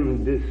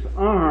can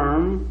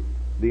disarm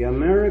the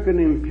American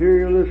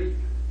imperialists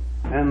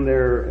and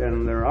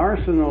their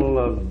arsenal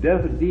of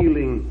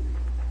death-dealing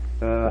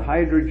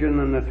hydrogen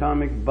and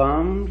atomic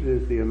bombs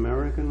is the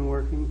American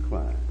working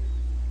class.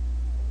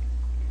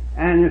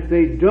 And if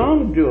they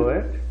don't do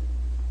it,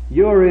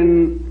 you're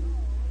in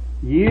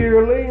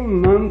yearly,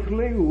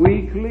 monthly,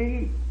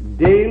 weekly,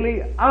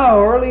 daily,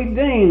 hourly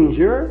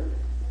danger.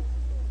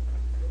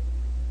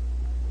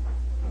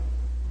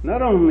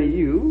 Not only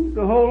you,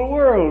 the whole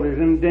world is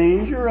in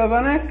danger of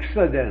an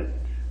accident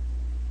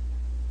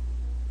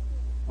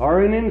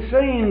or an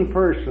insane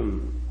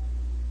person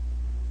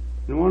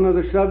in one of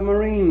the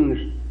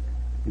submarines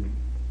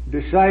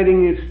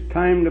deciding it's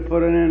time to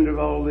put an end to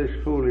all this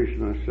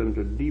foolishness and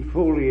to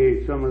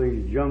defoliate some of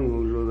these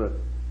jungles with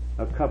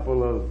a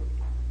couple of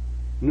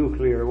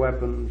nuclear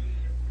weapons,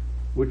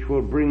 which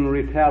will bring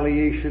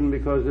retaliation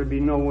because there'd be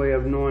no way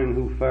of knowing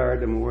who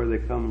fired them or where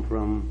they come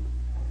from,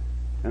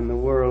 and the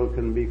world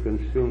can be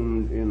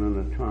consumed in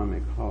an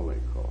atomic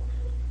holocaust.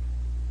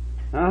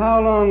 Now,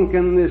 how long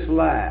can this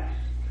last?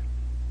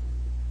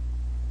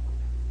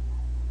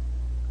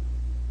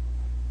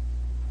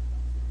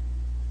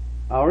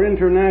 Our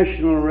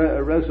international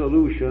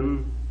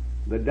resolution,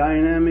 the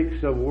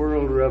dynamics of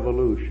world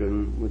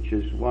revolution, which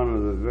is one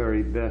of the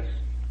very best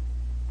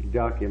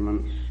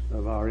documents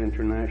of our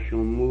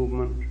international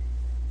movement,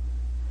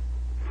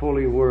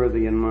 fully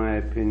worthy, in my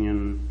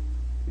opinion,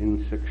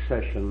 in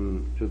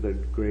succession to the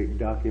great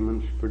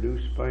documents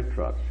produced by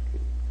Trotsky,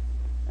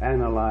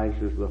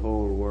 analyzes the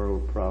whole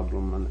world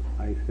problem, and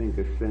I think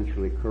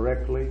essentially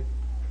correctly,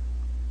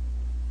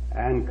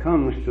 and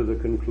comes to the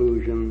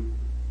conclusion,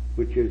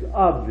 which is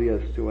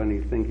obvious to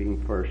any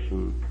thinking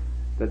person,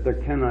 that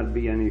there cannot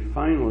be any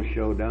final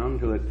showdown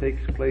till it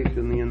takes place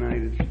in the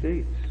United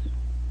States,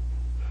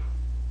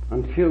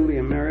 until the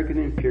American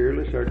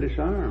imperialists are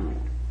disarmed.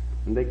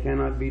 And they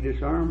cannot be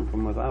disarmed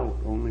from without,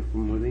 only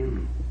from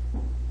within.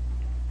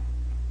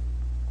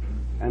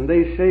 And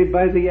they say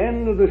by the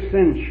end of the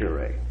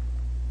century,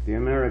 the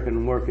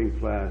American working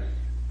class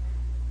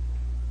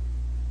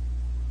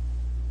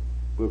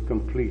will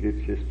complete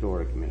its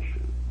historic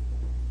mission.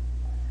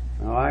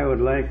 Now, I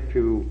would like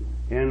to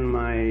end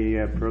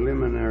my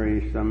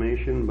preliminary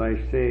summation by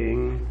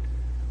saying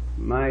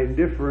my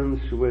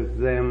difference with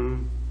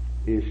them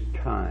is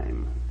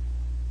time.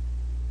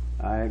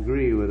 I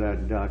agree with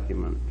that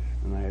document,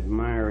 and I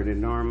admire it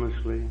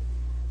enormously,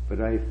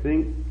 but I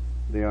think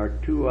they are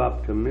too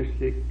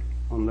optimistic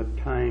on the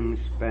time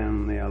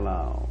span they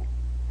allow.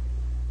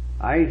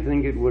 I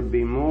think it would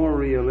be more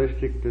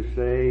realistic to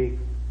say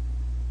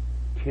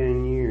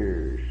 10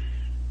 years,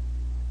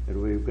 that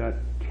we've got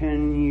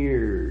 10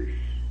 years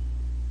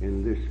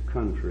in this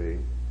country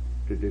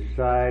to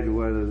decide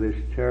whether this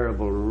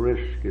terrible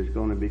risk is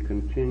going to be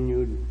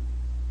continued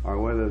or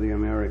whether the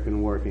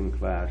American working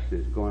class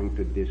is going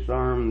to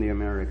disarm the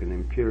American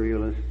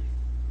imperialists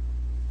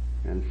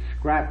and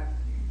scrap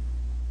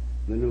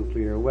the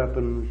nuclear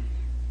weapons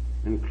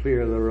and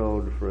clear the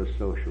road for a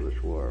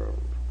socialist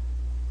world.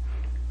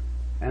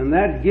 And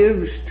that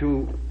gives,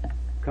 to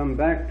come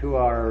back to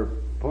our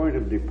point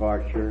of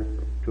departure,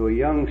 to a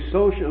young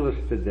socialist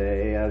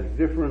today, as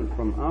different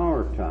from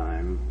our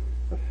time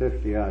of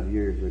 50-odd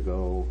years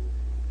ago,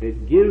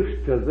 it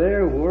gives to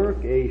their work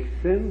a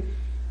sense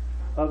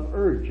of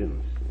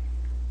urgency.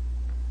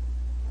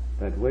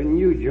 That when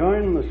you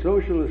join the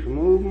socialist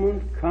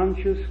movement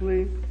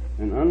consciously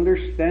and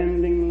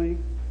understandingly,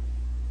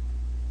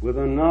 with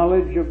a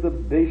knowledge of the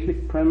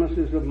basic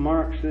premises of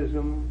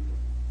Marxism,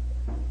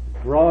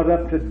 brought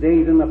up to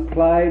date and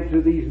applied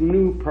to these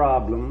new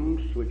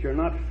problems, which are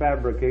not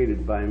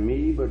fabricated by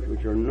me, but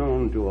which are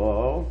known to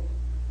all,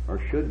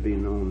 or should be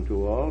known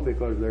to all,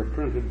 because they're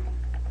printed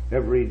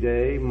every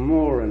day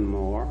more and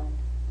more.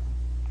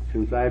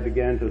 Since I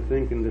began to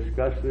think and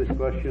discuss this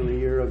question a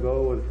year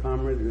ago with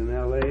comrades in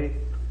L.A.,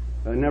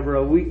 never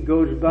a week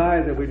goes by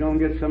that we don't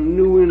get some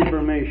new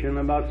information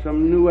about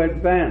some new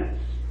advance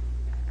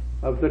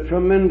of the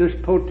tremendous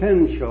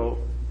potential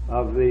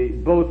of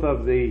both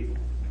of the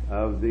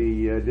of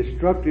the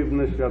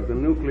destructiveness of the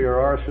nuclear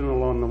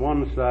arsenal on the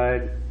one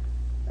side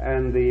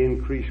and the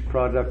increased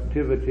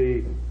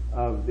productivity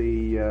of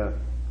the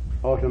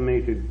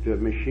automated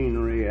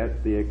machinery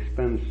at the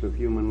expense of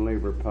human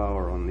labor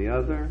power on the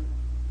other,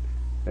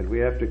 that we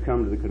have to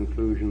come to the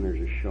conclusion there's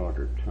a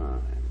shorter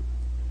time.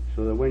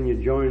 So that when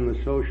you join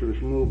the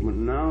socialist movement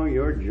now,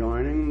 you're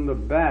joining the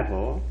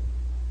battle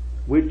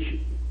which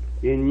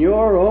in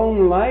your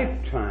own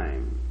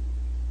lifetime,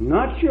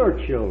 not your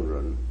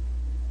children,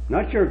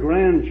 not your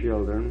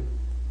grandchildren,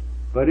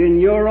 but in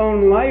your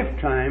own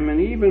lifetime, and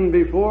even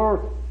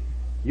before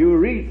you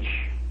reach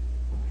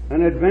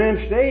an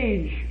advanced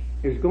age,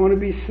 is going to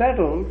be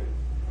settled,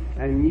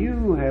 and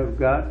you have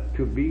got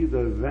to be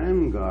the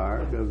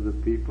vanguard of the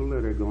people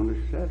that are going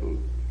to settle.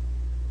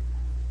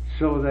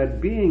 So that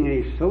being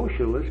a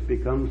socialist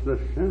becomes the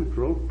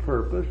central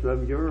purpose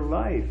of your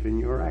life and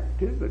your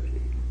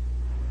activity,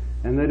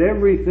 and that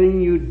everything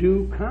you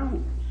do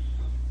counts.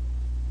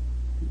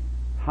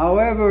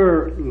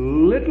 However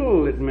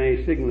little it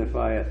may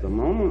signify at the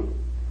moment,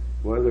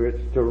 whether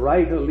it's to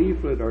write a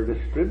leaflet or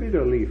distribute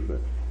a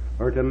leaflet,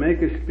 or to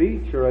make a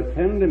speech or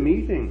attend a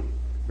meeting,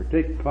 or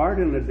take part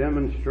in a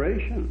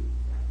demonstration,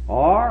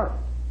 or,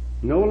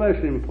 no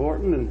less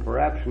important and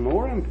perhaps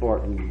more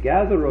important,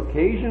 gather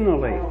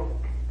occasionally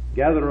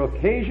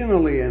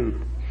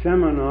in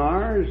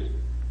seminars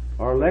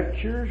or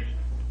lectures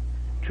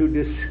to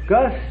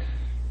discuss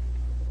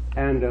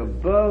and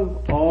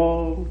above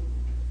all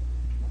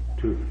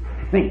to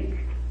think.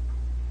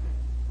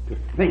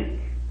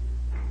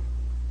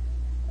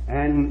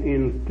 And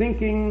in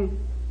thinking,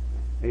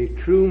 a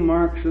true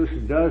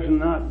Marxist does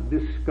not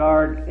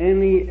discard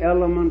any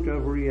element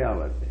of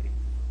reality.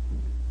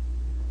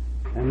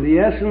 And the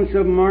essence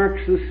of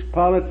Marxist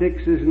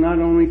politics is not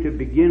only to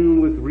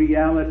begin with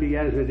reality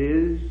as it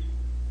is,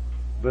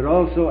 but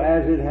also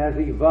as it has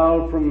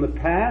evolved from the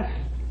past,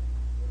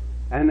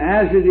 and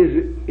as it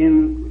is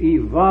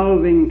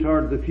evolving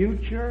toward the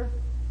future,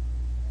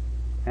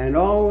 and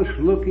always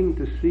looking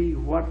to see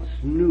what's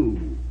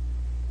new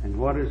and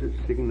what does it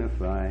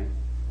signify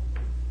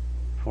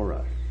for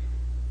us.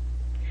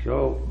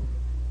 So,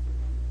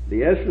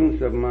 the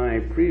essence of my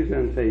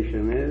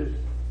presentation is,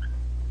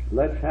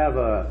 let's have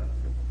a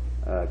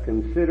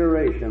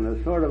consideration,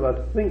 a sort of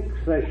a think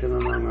session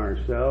among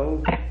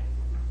ourselves.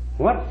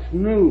 What's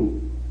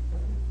new?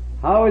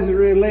 How is it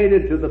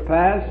related to the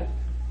past?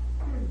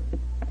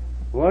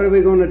 What are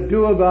we going to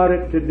do about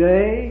it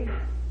today?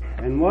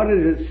 And what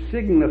does it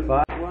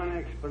signify? One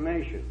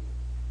explanation.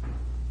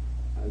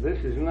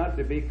 This is not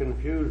to be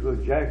confused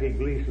with Jackie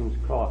Gleason's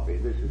coffee.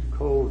 This is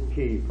cold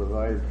tea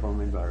provided for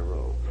me by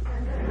Rose.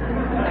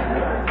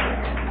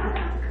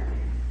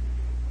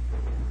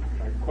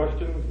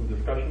 Questions and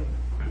discussion?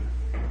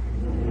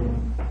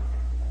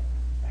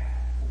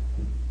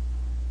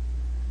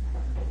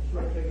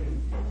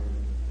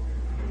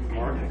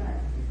 Mark?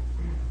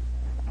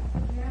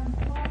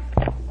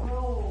 What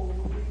role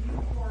do you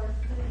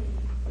foresee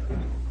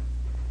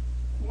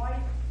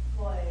white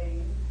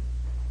slaves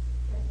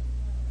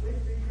with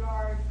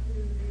regard to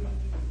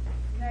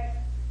the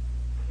next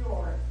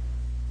short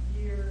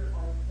year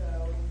or so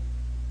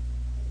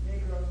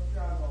Negro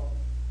struggle?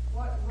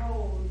 What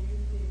role do you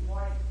see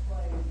white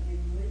slaves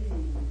in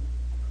leading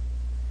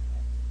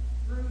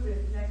through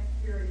this next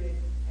period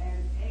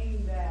and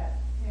aimed at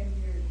 10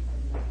 years from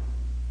now?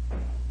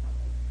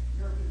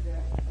 Your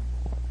suggestion.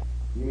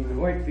 You mean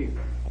the white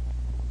people?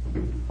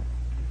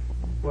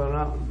 Well,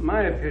 now,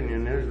 my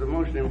opinion is the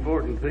most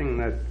important thing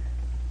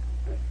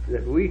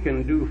that we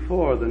can do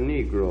for the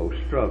Negro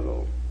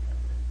struggle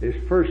is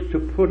first to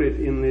put it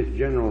in this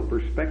general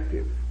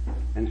perspective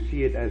and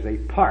see it as a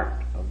part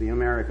of the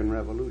American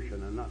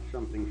Revolution and not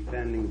something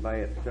standing by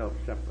itself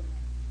separate.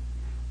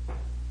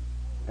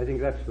 I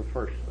think that's the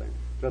first thing,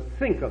 to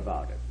think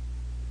about it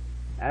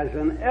as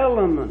an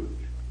element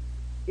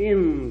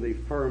in the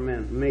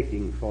ferment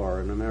making for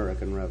an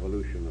American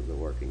revolution of the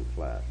working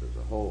class as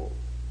a whole.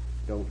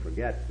 Don't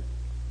forget that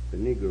the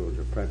Negroes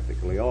are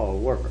practically all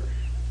workers.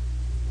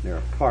 They're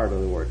a part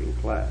of the working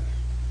class.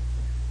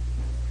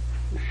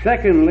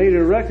 Secondly,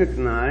 to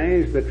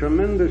recognize the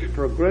tremendous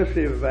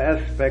progressive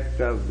aspect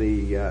of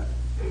the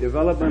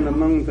development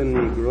among the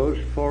Negroes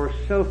for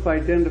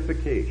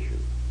self-identification.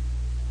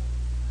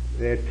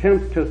 They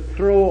attempt to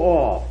throw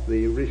off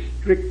the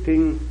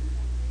restricting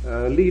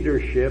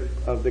leadership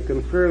of the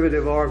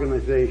conservative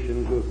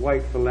organizations with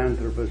white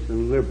philanthropists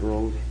and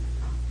liberals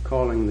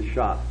calling the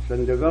shots,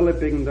 and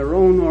developing their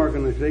own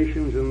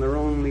organizations and their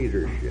own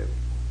leadership,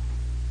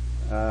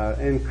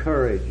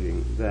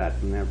 encouraging that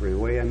in every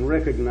way and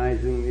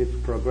recognizing its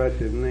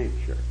progressive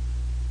nature.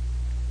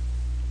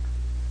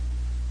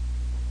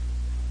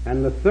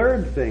 And the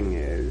third thing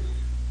is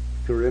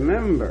to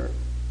remember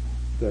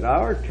that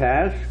our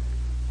task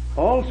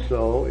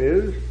also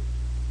is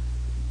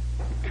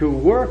to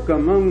work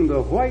among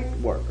the white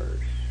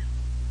workers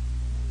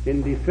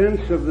in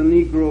defense of the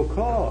Negro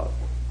cause,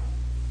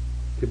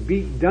 to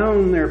beat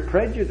down their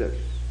prejudice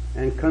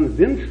and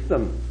convince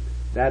them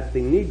that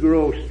the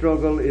Negro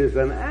struggle is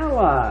an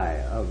ally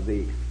of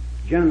the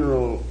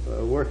general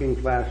working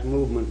class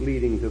movement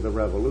leading to the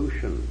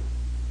revolution.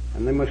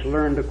 And they must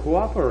learn to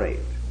cooperate.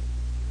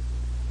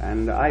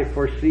 And I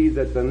foresee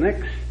that the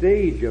next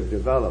stage of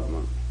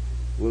development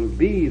will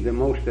be the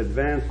most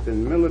advanced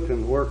and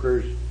militant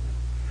workers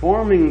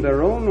forming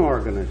their own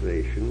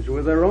organizations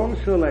with their own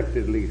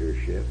selected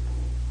leadership,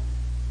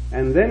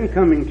 and then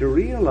coming to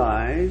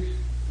realize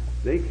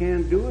they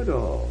can't do it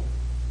all.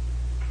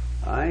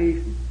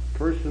 I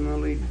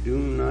personally do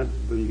not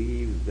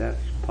believe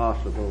that's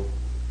possible,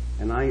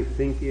 and I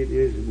think it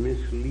is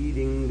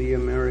misleading the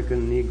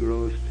American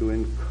Negroes to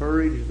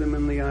encourage them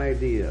in the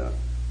idea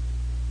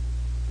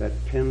that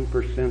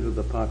 10% of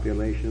the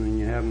population, and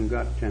you haven't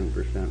got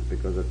 10%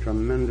 because a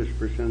tremendous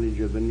percentage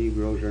of the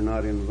Negroes are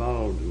not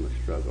involved in the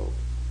struggle,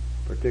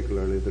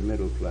 particularly the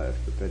middle class,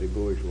 the petty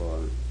bourgeois,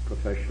 and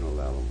professional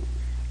elements,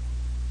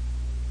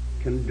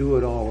 can do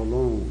it all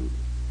alone.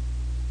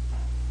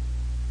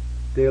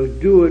 They'll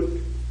do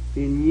it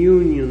in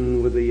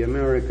union with the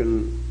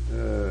American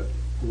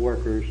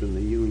workers and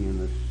the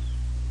unionists,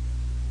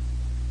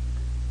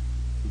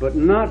 but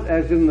not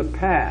as in the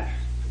past,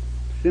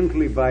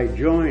 simply by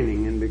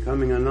joining and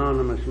becoming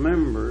anonymous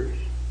members.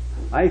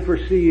 I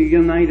foresee a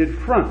united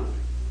front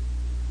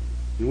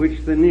in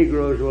which the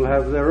Negroes will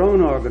have their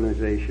own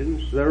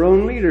organizations, their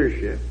own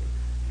leadership,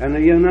 and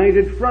a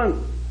united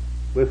front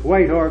with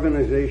white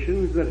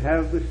organizations that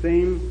have the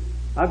same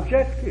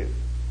objective.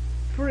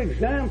 For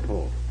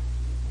example,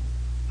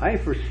 I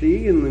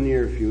foresee in the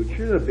near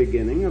future the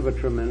beginning of a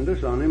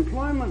tremendous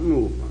unemployment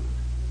movement.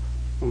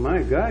 Oh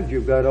my God,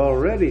 you've got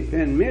already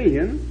 10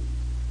 million.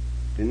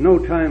 In no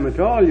time at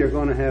all you're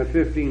going to have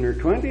 15 or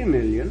 20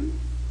 million.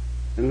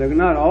 And they're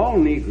not all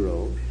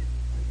Negroes,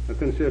 a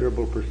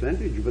considerable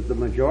percentage, but the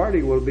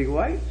majority will be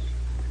whites.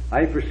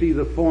 I foresee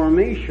the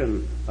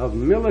formation of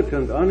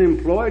militant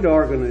unemployed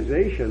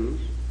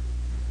organizations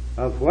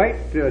of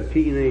white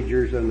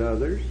teenagers and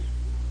others,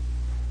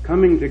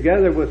 coming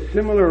together with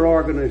similar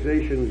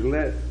organizations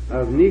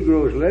of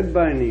Negroes led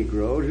by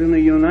Negroes in a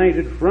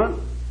united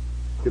front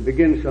to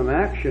begin some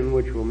action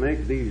which will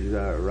make these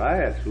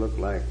riots look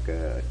like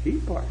a tea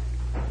party.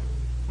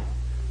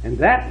 And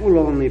that will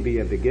only be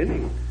a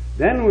beginning.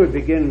 Then we'll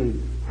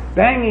begin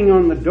banging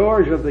on the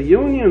doors of the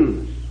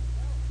unions,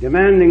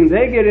 demanding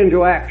they get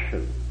into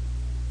action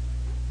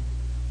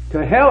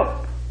to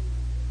help.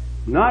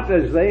 Not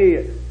as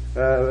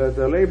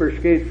the labor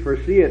states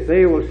foresee it,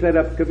 they will set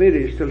up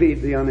committees to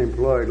lead the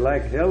unemployed.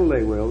 Like hell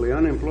they will. The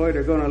unemployed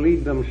are going to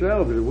lead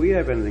themselves if we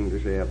have anything to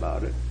say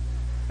about it.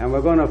 And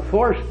we're going to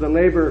force the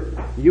labor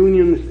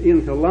unions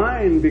into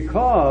line,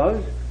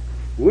 because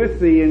with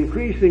the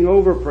increasing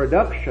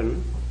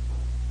overproduction,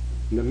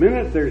 the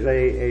minute there's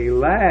a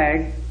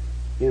lag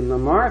in the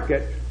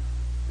market,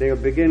 they'll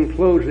begin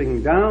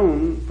closing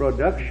down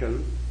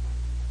production.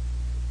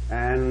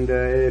 And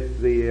if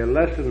the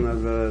lesson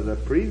of the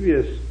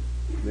previous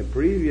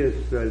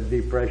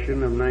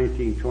depression of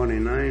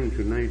 1929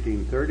 to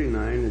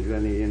 1939 is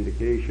any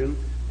indication,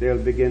 they'll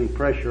begin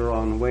pressure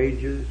on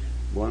wages,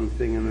 one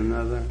thing and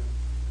another.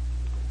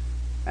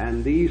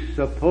 And these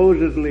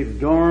supposedly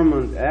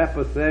dormant,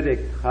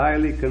 apathetic,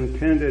 highly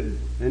contented,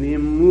 and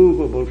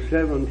immovable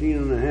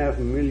 17.5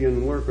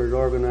 million workers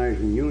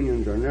organized in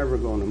unions are never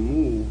going to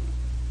move,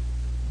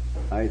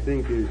 I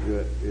think is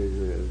a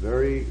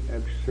very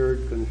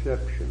absurd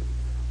conception.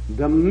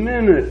 The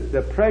minute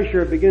the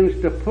pressure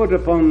begins to put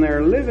upon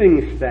their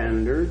living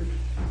standards,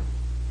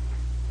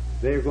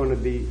 they're going to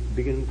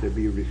begin to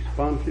be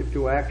responsive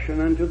to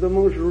action, and to the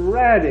most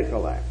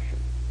radical action.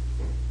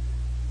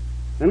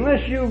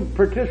 Unless you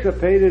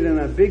participated in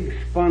a big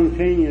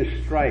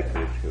spontaneous strike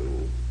or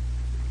two,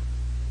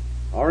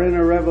 or in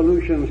a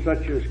revolution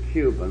such as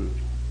Cuban,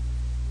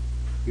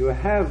 you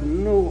have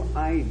no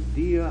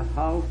idea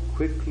how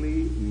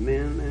quickly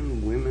men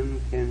and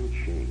women can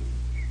change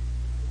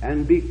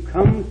and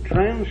become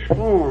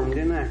transformed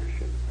in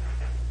action.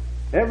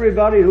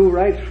 Everybody who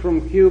writes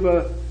from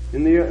Cuba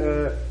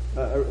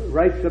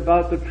writes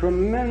about the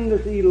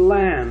tremendous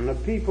elan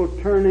of people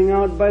turning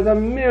out by the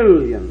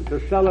million to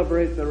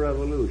celebrate the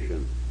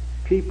revolution.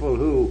 People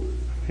who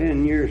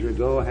 10 years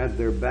ago had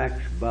their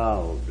backs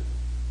bowed,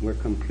 were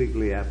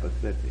completely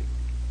apathetic.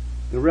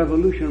 The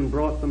revolution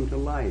brought them to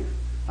life.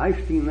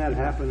 I've seen that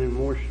happen in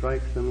more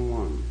strikes than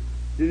one.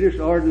 They're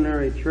just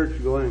ordinary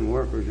church-going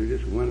workers who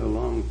just went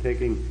along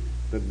taking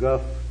the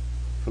guff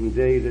from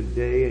day to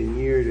day and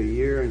year to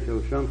year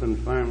until something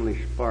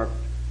finally sparked.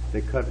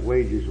 They cut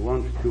wages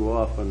once too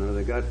often, or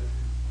they got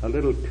a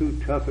little too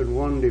tough in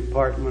one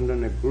department,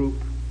 and a group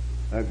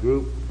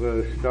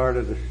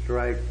started a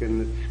strike,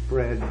 and it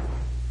spread.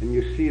 And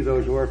you see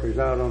those workers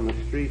out on the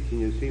streets, and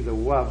you see the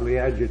wobbly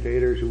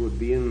agitators who would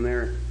be in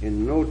there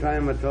in no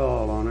time at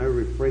all on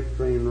every freight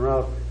train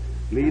route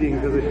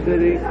leading to the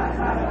city.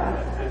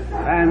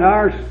 And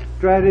our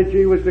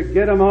strategy was to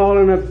get them all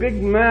in a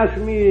big mass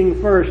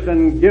meeting first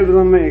and give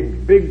them a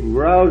big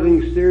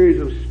rousing series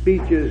of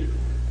speeches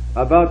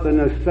about the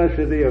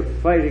necessity of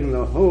fighting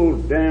the whole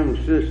damn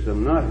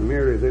system, not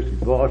merely this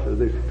boss of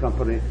this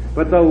company,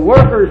 but the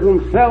workers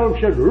themselves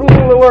should rule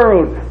the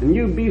world. And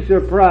you'd be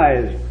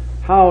surprised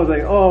how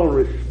they all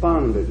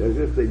responded as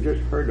if they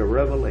just heard a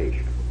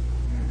revelation.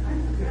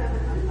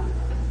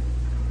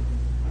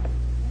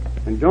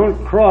 And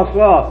don't cross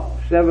off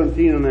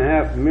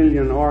 17.5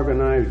 million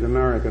organized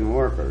American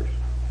workers.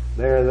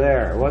 They're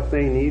there. What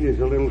they need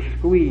is a little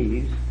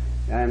squeeze.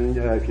 And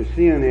if you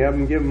see any of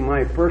them, give them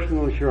my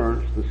personal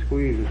assurance the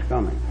squeeze is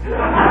coming.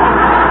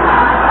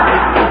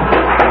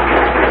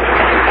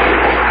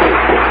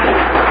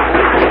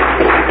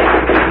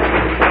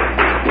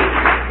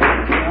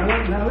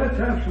 Now let's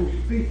have some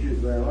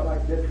speeches there while I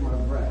catch my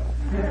breath.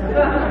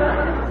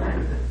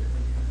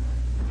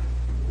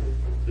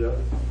 Jeff?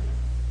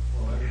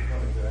 Well, I just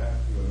wanted to ask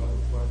you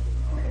another question.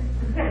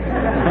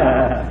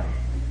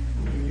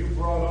 You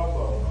brought up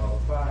a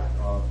fact,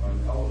 an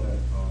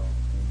element,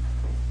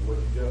 what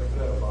you just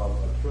said about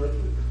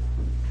churches.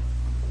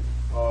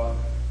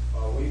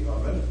 We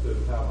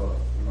ministers have the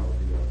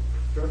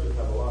churches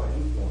have a lot of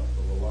influence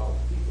over a lot of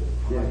people.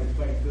 How do you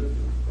think this is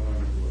going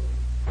to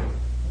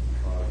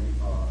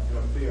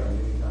interfere in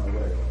any kind of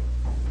way?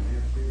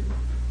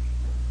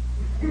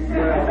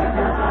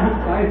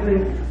 I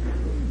think,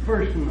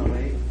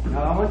 personally,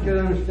 now I want you to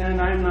understand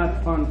I'm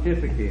not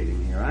pontificating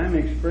here. I'm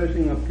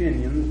expressing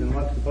opinions in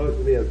what's supposed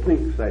to be a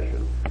think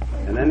session.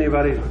 And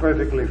anybody's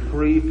perfectly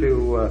free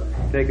to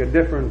take a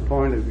different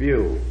point of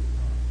view,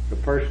 a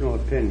personal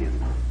opinion.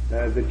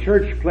 The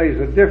church plays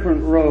a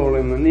different role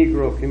in the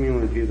Negro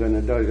community than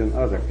it does in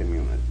other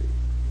communities.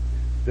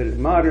 The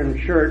modern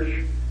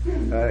church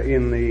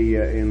in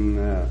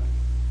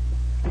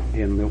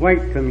the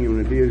white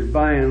community is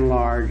by and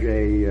large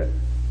a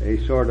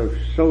sort of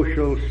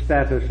social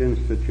status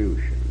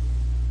institution.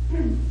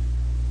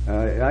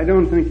 I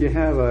don't think you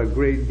have a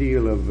great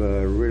deal of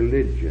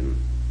religion.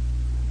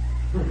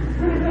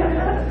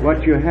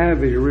 What you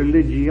have is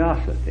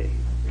religiosity.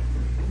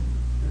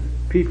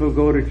 People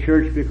go to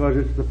church because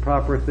it's the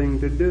proper thing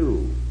to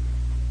do.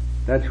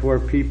 That's where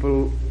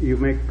you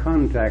make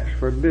contacts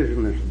for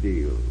business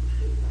deals.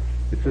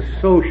 It's a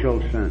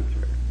social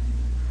center.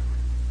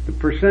 The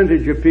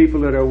percentage of people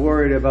that are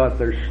worried about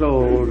their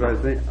souls,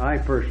 I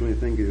personally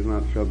think is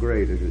not so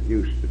great as it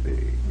used to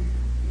be.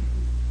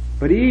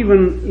 But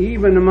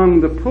even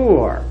among the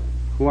poor,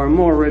 who are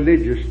more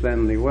religious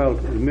than the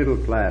middle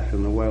class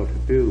and the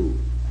well-to-do,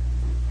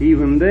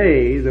 even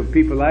the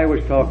people I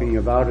was talking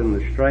about in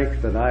the strikes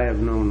that I have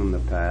known in the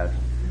past,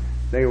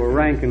 they were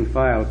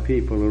rank-and-file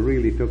people who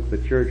really took the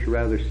church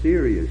rather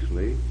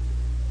seriously,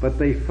 but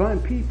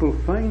people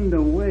find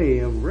a way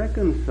of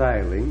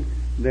reconciling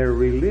their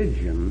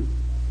religion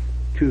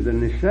to the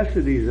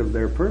necessities of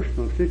their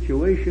personal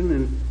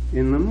situation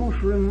in the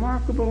most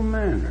remarkable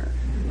manner.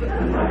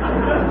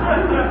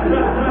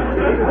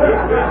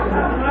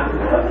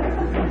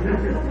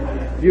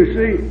 You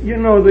see, you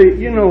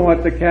know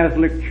what the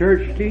Catholic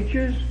Church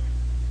teaches?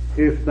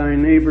 If thy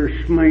neighbor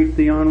smite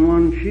thee on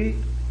one cheek,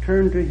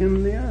 turn to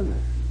him the other.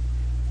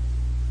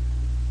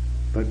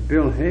 But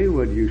Bill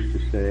Haywood used to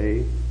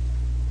say,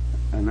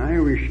 an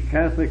Irish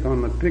Catholic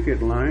on the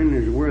picket line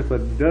is worth a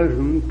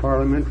dozen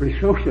parliamentary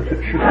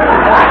socialists.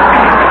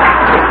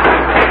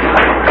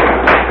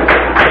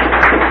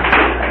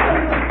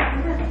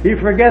 He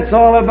forgets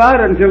all about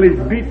it until he's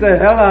beat the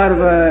hell out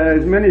of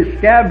as many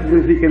scabs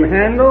as he can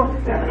handle,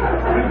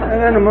 and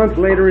then a month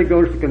later he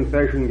goes to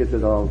confession and gets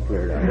it all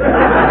cleared up.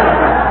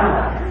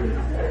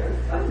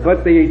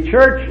 But the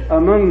church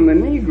among the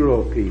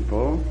Negro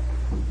people,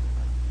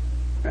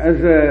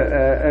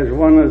 as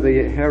one of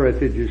the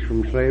heritages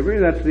from slavery,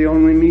 that's the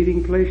only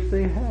meeting place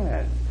they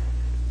had.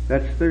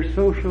 That's their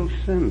social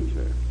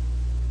center.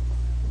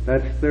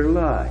 That's their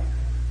life.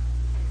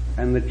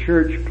 And the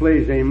church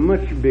plays a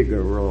much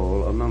bigger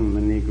role among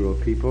the Negro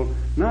people,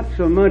 not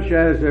so much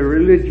as a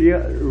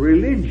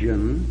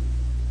religion,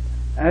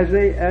 as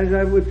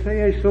I would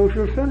say a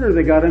social center.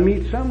 They got to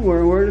meet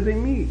somewhere. Where do they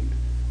meet?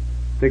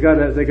 They got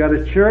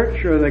a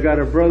church, or they got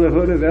a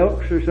brotherhood of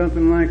elks, or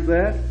something like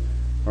that,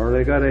 or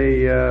they got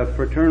a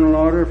fraternal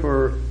order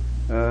for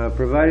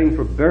providing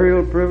for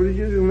burial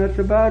privileges, and that's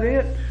about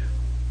it.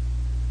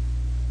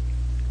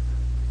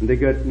 They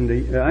got, of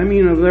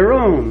their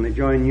own. They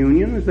join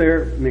unions.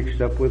 They're mixed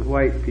up with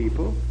white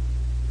people.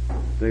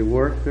 They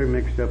work. They're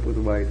mixed up with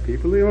white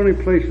people. The only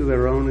place of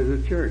their own is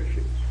the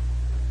churches.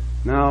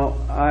 Now,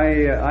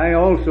 I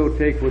also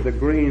take with a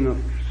grain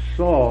of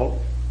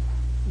salt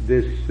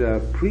this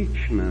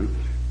preachment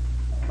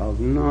of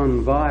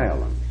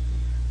nonviolence.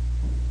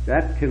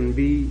 That can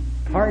be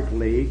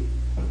partly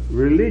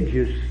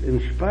religious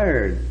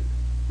inspired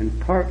and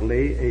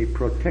partly a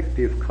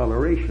protective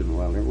coloration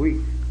while they're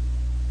weak.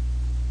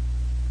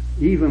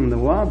 Even the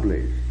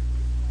Wobblies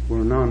were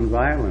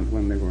nonviolent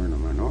when they were in a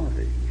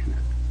minority.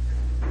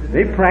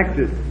 They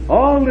practiced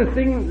all the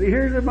things.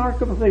 Here's a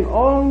remarkable thing.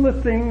 All the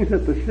things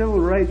that the civil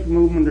rights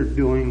movement are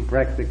doing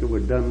practically were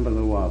done by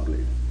the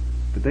Wobblies.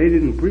 But they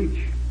didn't preach.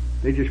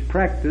 They just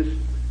practiced.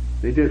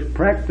 They just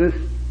practiced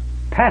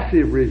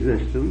passive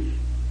resistance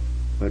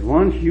But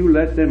once you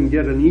let them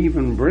get an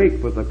even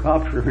break with the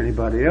cops or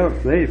anybody else,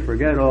 they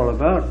forget all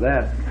about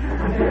that.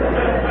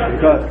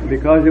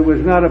 because it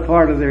was not a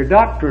part of their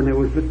doctrine, it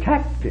was the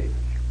tactic.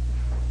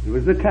 It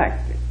was the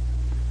tactic.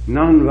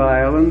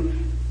 Nonviolence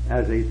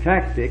as a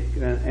tactic,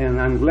 and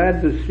I'm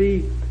glad to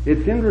see,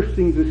 it's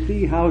interesting to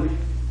see how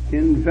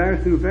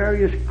through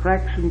various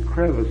cracks and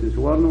crevices,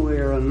 one way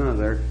or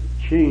another,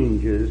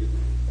 changes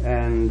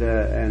and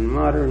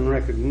modern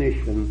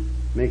recognition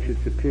makes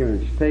its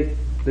appearance. Take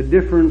the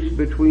difference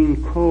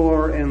between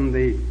CORE and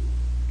the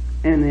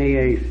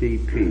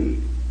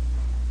NAACP.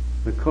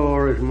 The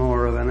CORE is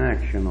more of an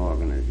action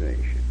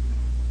organization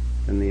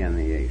than the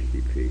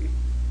NAACP,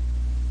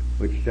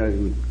 which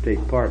doesn't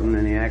take part in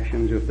any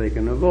actions if they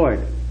can avoid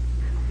it.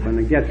 When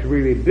it gets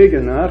really big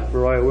enough,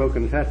 Roy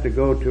Wilkins had to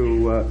go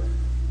to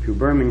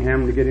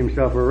Birmingham to get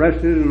himself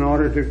arrested in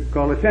order to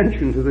call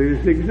attention to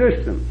his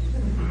existence.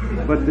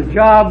 But the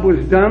job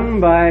was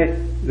done by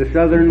the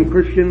Southern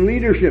Christian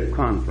Leadership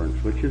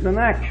Conference, which is an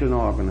action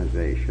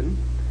organization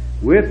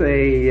with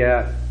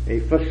a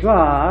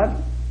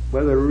facade,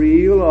 whether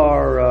real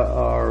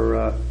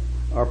or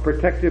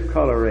protective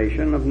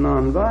coloration of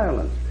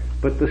nonviolence.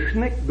 But the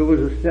SNCC goes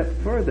a step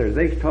further.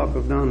 They talk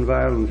of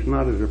nonviolence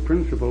not as a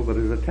principle but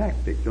as a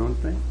tactic,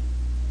 don't they?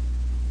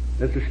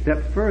 That's a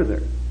step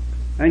further.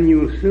 And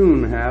you'll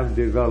soon have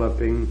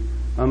developing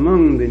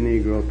among the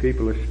Negro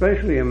people,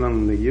 especially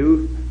among the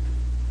youth,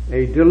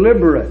 a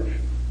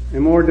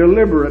more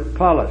deliberate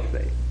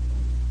policy.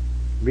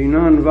 Be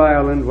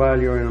nonviolent while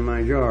you're in a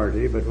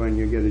majority, but when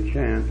you get a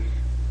chance,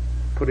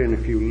 put in a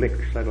few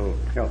licks, that'll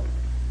help.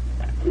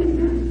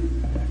 Jamie?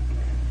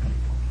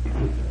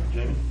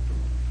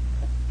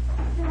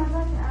 Jim, I'd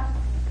like to ask,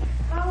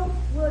 how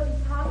will it be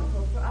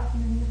possible for us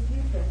in the near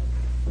future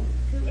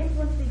to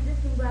influence the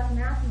existing black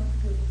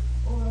nationalist groups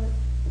or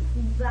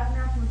the black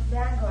nationalist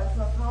vanguard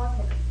to our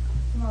politics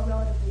from our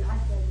relatively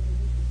isolated position?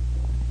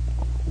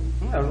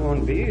 Well, it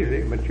won't be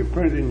easy, but you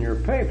print in your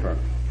paper.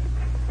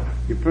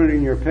 You print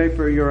in your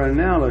paper your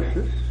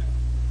analysis,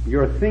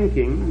 your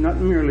thinking, not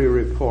merely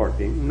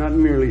reporting, not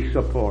merely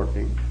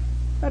supporting.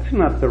 That's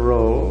not the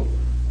role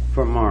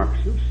for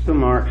Marxists. The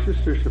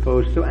Marxists are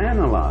supposed to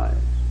analyze.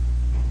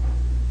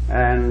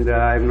 And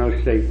I've no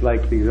stake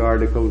like these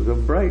articles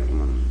of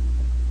Brightman.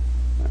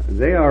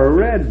 They are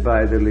read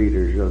by the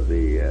leaders of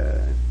the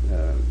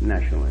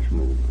nationalist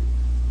movement.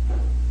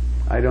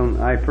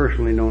 I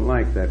personally don't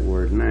like that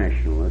word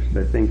nationalist.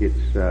 I think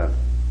it's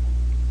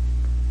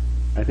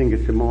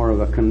more of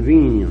a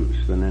convenience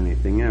than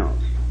anything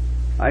else.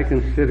 I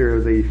consider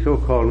the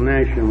so-called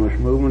nationalist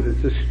movement,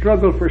 it's a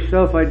struggle for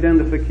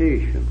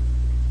self-identification.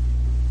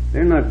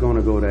 They're not going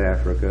to go to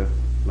Africa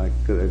like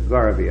the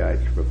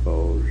Garveyites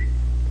propose.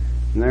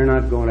 And they're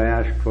not going to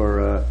ask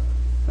for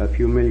a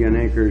few million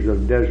acres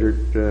of desert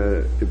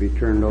to be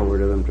turned over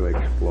to them to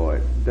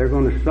exploit. They're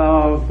going to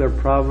solve their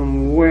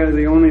problem where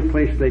the only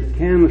place they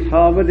can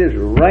solve it is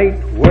right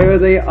where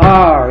they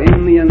are,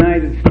 in the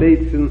United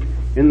States and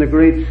in the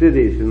great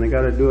cities, and they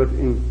got to do it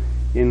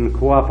in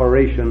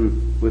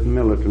cooperation with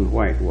militant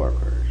white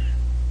workers.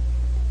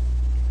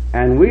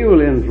 And we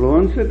will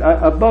influence it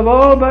above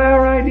all by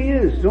our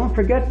ideas. Don't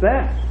forget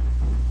that.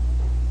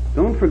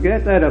 Don't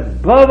forget that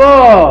above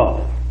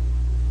all.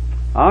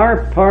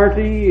 Our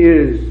party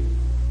is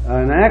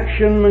an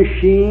action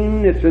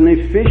machine, it's an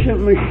efficient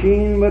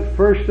machine, but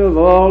first of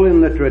all, in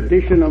the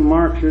tradition of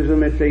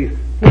Marxism, it's a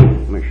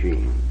think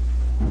machine.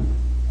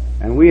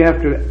 And we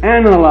have to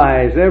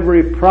analyze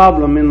every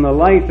problem in the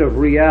light of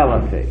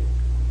reality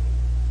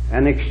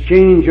and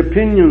exchange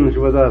opinions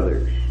with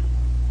others.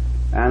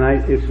 And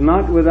it's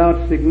not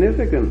without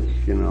significance,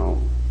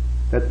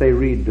 that they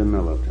read the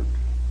militant,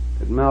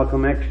 that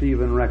Malcolm X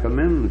even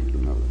recommends the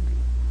militant.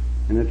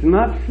 And it's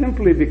not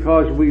simply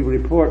because we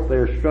report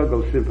their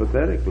struggle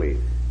sympathetically.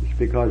 It's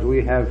because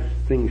we have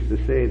things to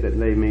say that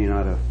they may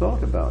not have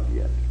thought about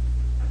yet.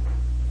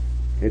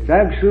 It's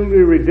absolutely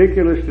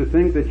ridiculous to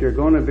think that you're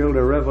going to build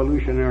a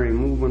revolutionary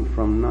movement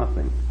from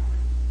nothing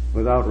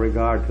without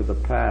regard to the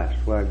past.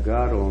 Why,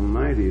 God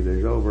Almighty,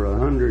 there's over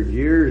 100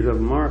 years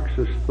of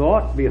Marxist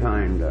thought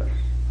behind us.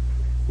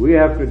 We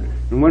have to,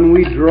 and when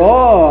we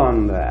draw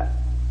on that,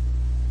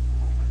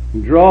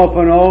 draw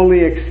upon all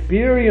the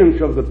experience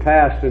of the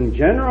past and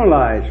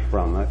generalize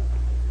from it,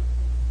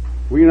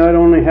 we not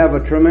only have a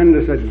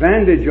tremendous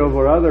advantage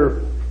over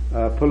other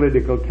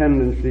political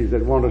tendencies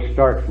that want to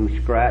start from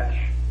scratch,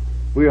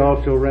 we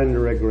also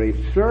render a great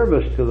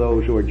service to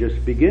those who are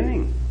just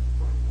beginning.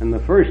 And the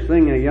first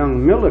thing a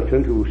young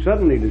militant who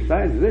suddenly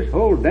decides this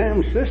whole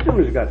damn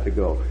system has got to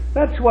go,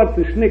 that's what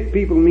the SNCC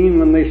people mean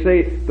when they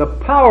say the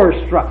power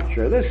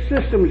structure, this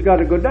system's got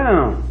to go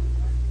down.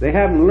 They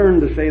haven't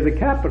learned to say the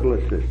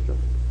capitalist system.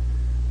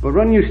 But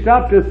when you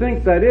stop to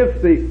think that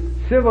if the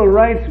civil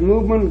rights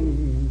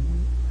movement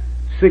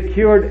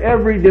secured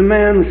every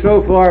demand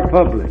so far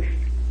published,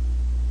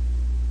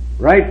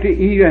 right to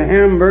eat a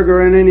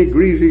hamburger and any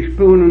greasy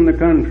spoon in the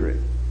country,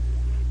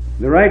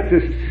 the right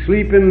to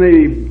sleep in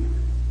the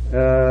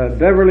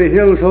Beverly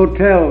Hills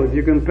Hotel if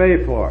you can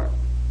pay for it,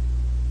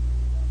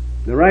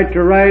 the right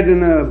to ride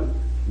in a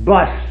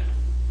bus,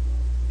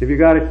 if you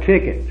got a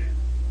ticket,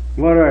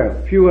 what are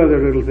a few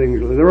other little things,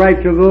 the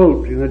right to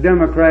vote in the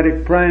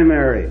Democratic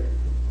primary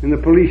in the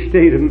police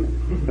state of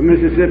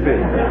Mississippi,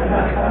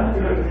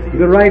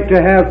 the right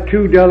to have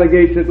 2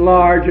 delegates at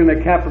large in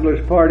a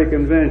capitalist party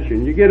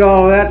convention. You get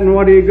all that, and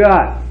what do you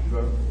got?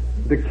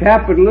 The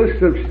capitalists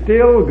have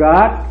still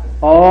got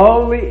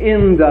all the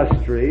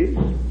industries,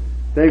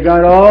 they've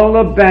got all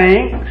the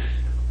banks,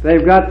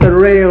 they've got the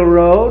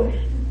railroads,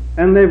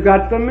 and they've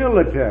got the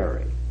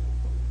military.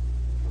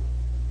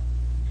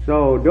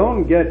 So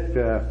don't get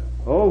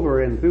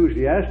over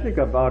enthusiastic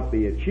about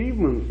the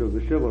achievements of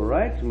the civil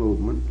rights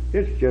movement.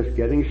 It's just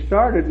getting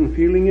started and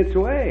feeling its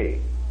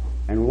way.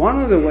 And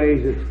one of the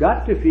ways it's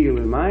got to feel,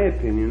 in my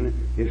opinion,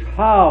 is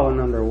how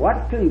and under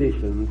what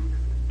conditions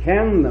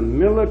can the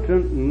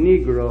militant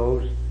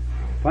Negroes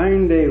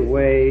find a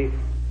way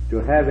to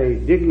have a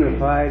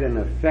dignified and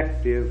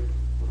effective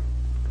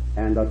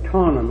and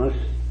autonomous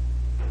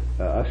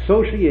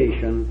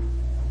association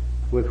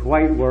with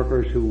white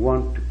workers who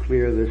want to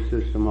clear this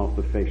system off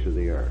the face of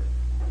the earth.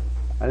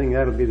 I think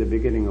that'll be the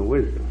beginning of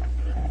wisdom.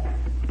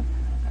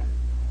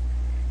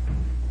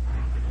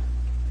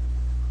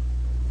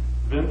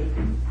 Vince?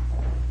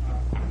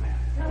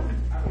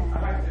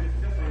 I'd like to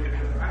just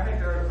I think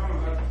there are some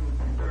of us who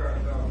consider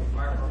ourselves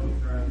black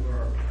revolutionaries who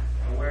are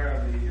aware of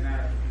the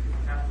inadequacies of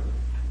capitalism.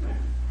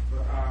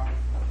 But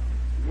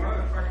one of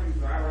the questions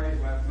that I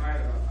raised last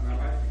night, and I'd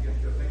like to get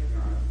your thinking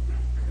on it,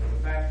 is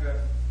the fact that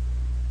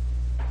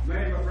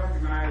many of us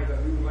recognize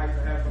that we would like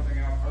to have something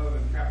else other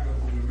than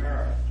capitalism in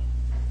America.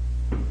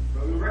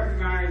 But we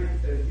recognize,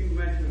 as you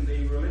mentioned,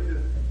 the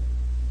religious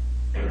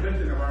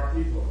position of our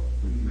people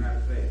in the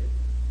United States.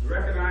 We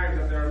recognize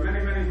that there are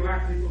many, many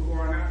black people who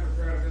are not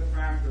prepared at this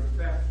time to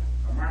accept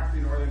a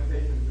Marxian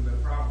orientation to their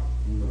problem,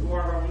 but who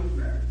are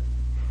revolutionaries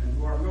and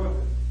who are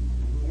militant,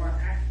 and who want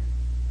action.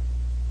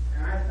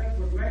 And I think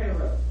with many of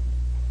us,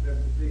 that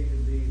the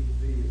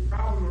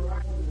problem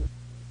arises.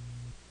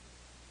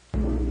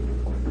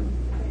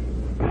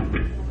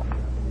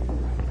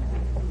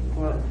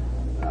 Well,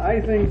 I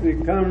think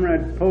the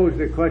comrade posed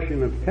a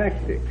question of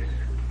tactics,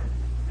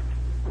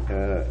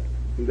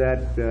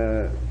 that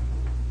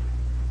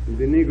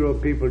the Negro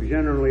people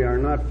generally are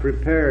not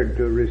prepared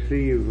to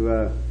receive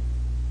the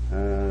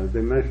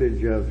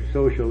message of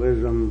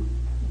socialism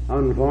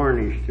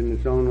unvarnished in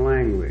its own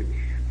language.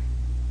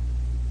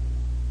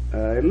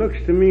 It looks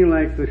to me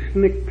like the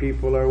SNCC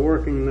people are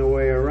working their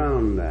way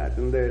around that,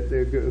 and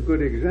they're a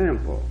good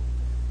example.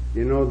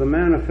 You know, the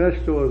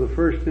manifesto of the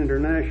First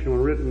International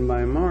written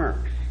by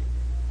Marx,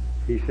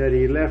 he said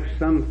he left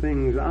some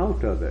things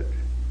out of it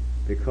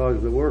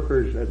because the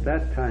workers at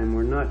that time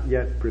were not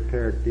yet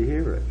prepared to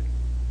hear it.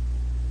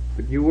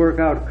 But you work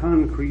out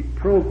concrete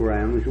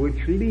programs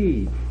which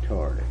lead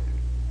toward it.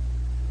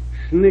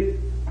 SNCC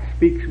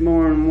speaks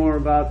more and more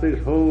about this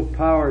whole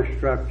power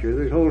structure.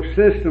 This whole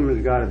system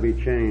has got to be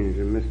changed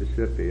in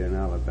Mississippi and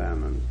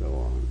Alabama and so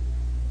on.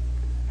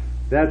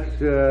 That's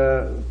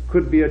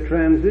could be a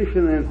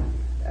transition,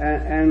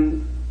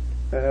 and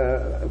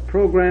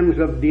programs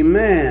of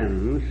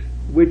demands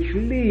which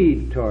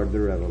lead toward the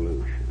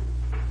revolution.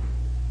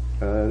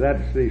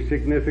 That's the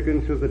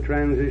significance of the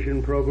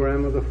transition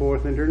program of the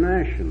Fourth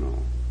International,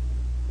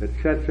 that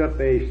sets up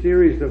a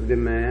series of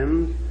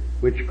demands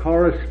which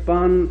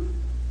correspond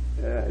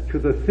to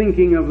the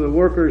thinking of the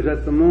workers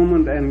at the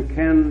moment and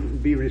can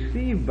be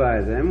received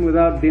by them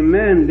without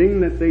demanding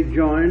that they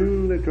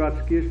join the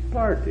Trotskyist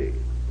party,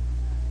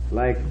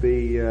 like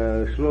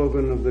the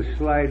slogan of the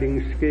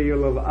sliding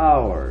scale of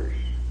hours.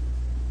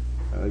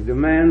 A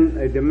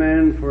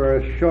demand for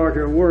a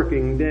shorter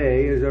working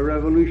day is a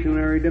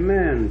revolutionary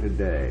demand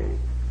today.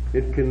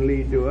 It can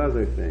lead to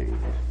other things.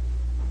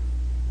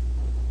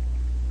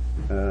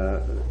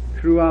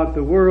 Throughout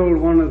the world,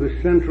 one of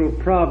the central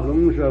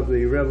problems of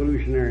the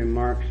revolutionary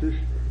Marxists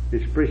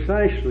is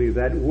precisely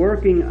that,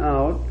 working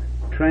out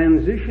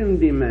transition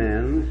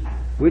demands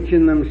which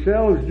in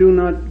themselves do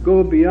not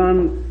go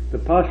beyond the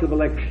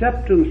possible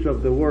acceptance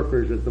of the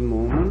workers at the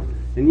moment,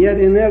 and yet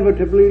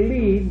inevitably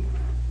lead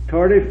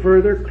toward a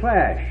further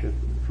clash,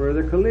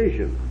 further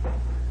collision.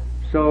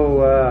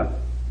 So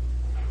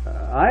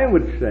I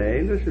would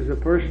say, this is a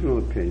personal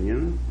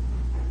opinion,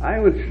 I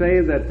would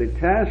say that the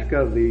task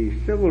of the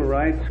civil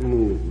rights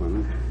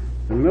movement,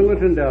 the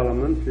militant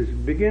elements, is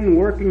begin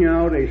working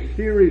out a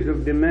series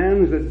of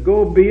demands that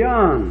go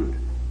beyond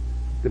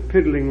the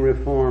piddling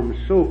reforms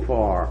so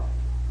far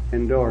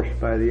endorsed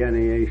by the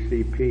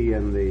NAACP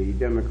and the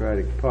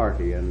Democratic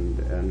Party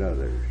and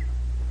others.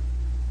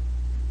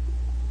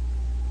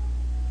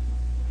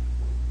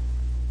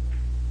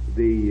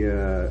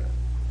 The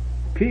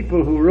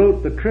people who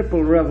wrote the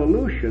Triple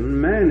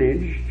Revolution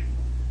managed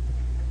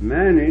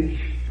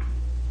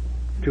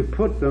to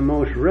put the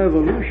most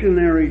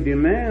revolutionary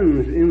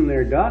demands in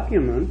their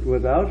document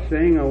without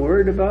saying a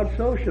word about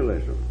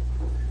socialism.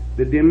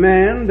 The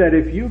demand that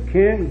if you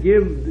can't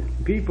give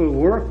people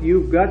work,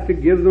 you've got to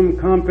give them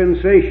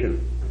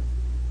compensation.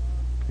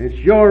 It's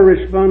your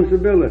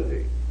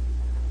responsibility.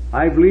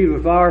 I believe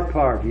if our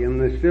party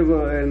and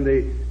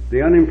the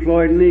the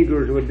unemployed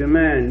Negroes would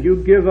demand, you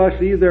give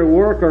us either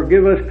work or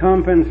give us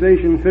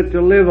compensation fit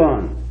to live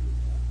on.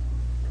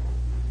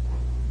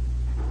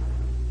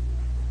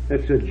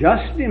 It's a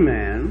just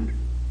demand.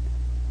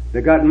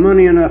 They got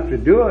money enough to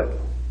do it.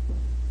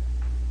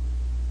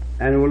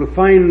 And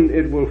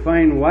it will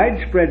find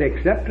widespread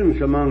acceptance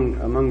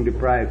among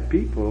deprived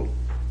people,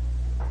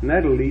 and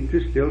that'll lead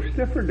to still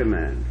stiffer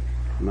demands,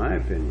 in my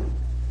opinion.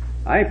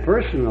 I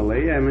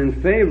personally am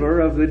in favor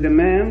of the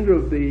demand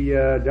of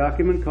the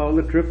document called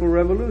the Triple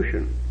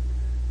Revolution,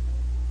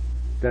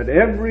 that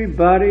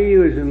everybody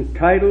is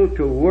entitled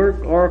to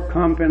work or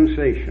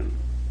compensation.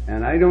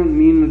 And I don't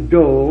mean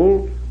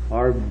dole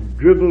or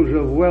dribbles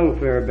of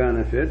welfare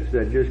benefits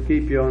that just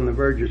keep you on the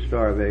verge of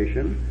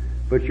starvation,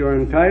 but you're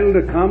entitled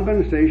to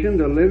compensation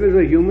to live as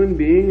a human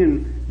being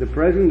in the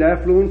present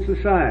affluent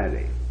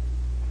society.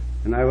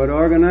 And I would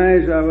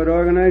organize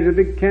a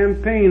big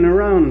campaign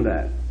around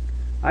that.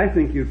 I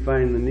think you'd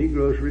find the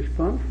Negroes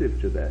responsive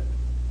to that.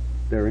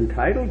 They're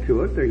entitled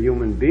to it. They're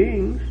human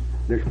beings.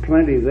 There's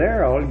plenty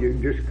there. All you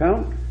just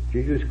count.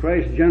 Jesus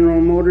Christ,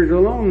 General Motors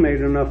alone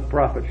made enough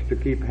profits to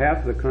keep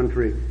half the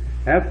country,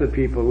 half the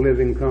people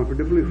living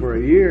comfortably for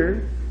a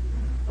year.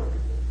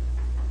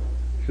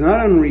 It's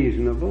not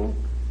unreasonable.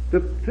 The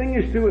thing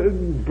is to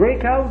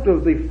break out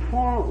of the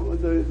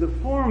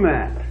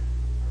format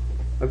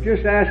of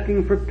just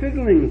asking for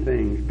piddling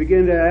things.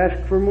 Begin to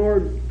ask for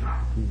more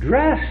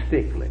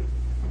drastically.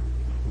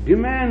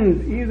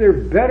 Demand either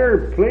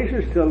better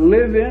places to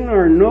live in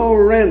or no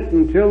rent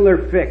until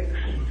they're fixed.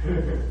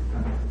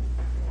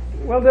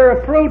 Well, they're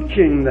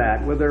approaching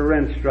that with their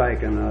rent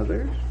strike and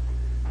others.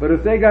 But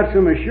if they got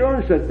some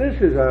assurance that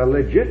this is a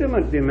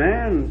legitimate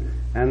demand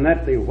and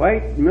that the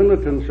white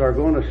militants are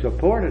going to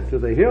support it to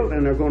the hilt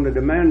and are going to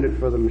demand it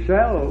for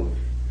themselves,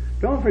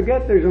 don't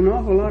forget there's an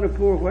awful lot of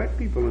poor white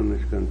people in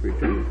this country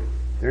too.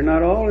 They're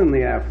not all in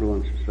the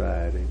affluent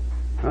society,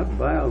 not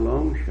by a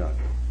long shot.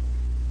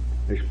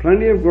 There's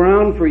plenty of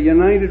ground for a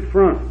united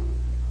front.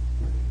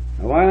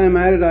 Now, while I'm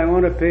at it, I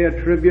want to pay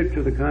a tribute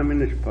to the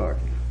Communist Party.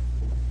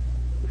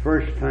 The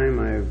first time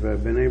I've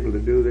been able to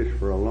do this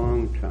for a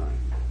long time.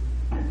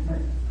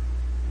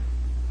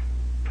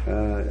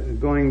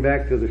 Going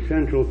back to the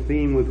central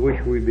theme with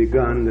which we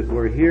begun, that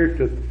we're here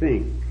to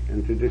think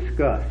and to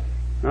discuss,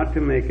 not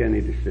to make any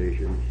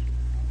decisions,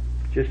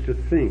 just to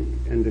think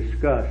and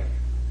discuss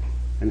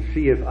and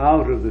see if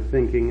out of the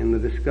thinking and the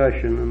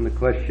discussion and the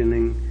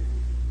questioning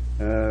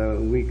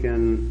we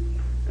can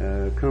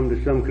come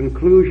to some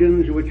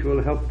conclusions which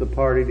will help the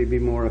party to be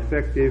more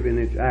effective in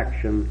its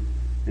action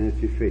and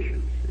its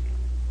efficiency.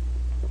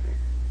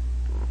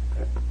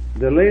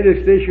 The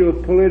latest issue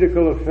of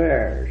Political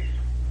Affairs,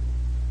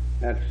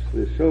 that's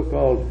the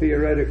so-called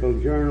Theoretical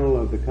Journal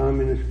of the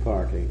Communist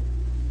Party,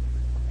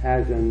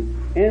 has an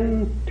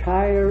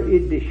entire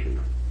edition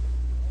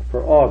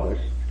for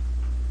August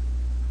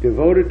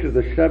devoted to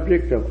the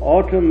subject of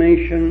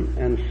automation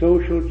and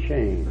social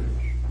change.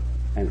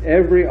 And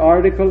every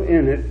article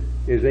in it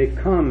is a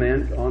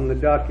comment on the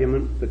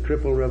document, The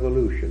Triple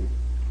Revolution.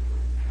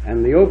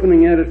 And the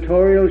opening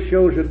editorial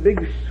shows a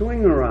big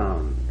swing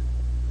around.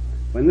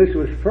 When this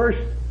was first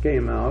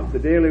came out, the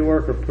Daily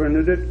Worker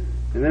printed it,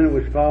 and then it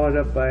was followed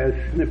up by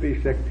a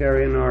snippy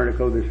sectarian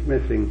article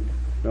dismissing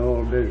the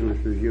whole business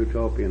as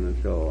utopian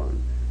and so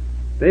on.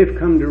 They've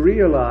come to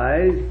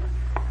realize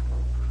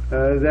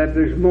that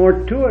there's more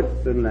to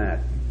it than that.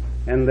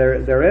 And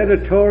their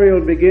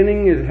editorial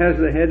beginning has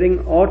the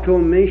heading,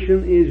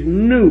 Automation is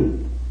New.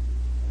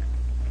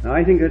 Now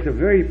I think that's a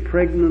very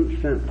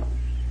pregnant sentence.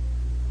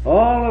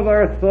 All of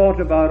our thought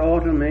about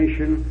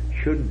automation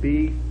should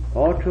be,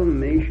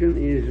 automation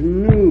is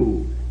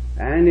new,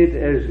 and it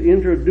is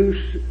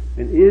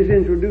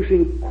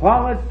introducing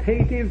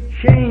qualitative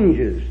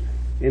changes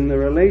in the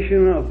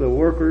relation of the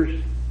workers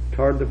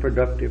toward the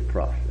productive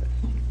process.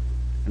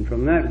 And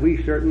from that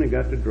we certainly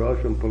got to draw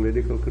some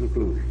political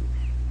conclusions.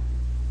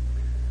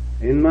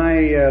 In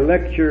my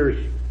lectures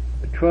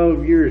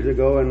 12 years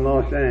ago in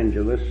Los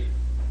Angeles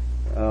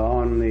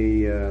on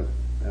the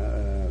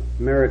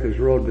America's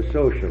Road to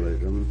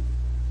Socialism,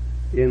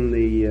 in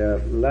the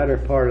latter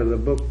part of the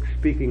book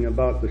speaking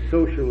about the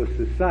socialist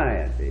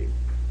society,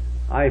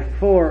 I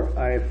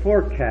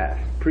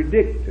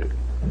predicted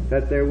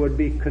that there would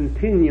be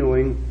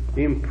continuing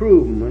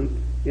improvement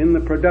in the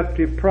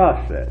productive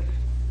process.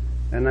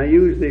 And I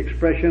used the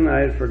expression I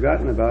had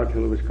forgotten about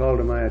till it was called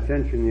to my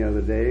attention the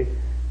other day,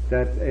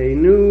 that a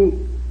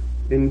new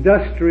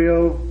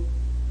industrial,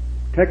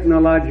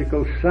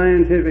 technological,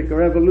 scientific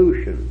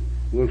revolution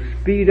will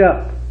speed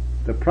up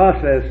the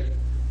process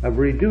of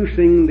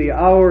reducing the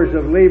hours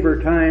of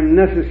labor time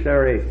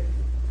necessary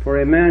for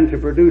a man to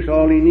produce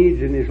all he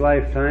needs in his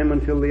lifetime,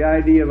 until the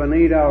idea of an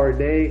 8-hour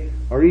day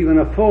or even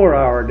a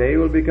 4-hour day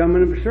will become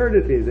an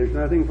absurdity. There's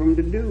nothing for him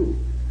to do.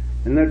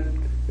 And that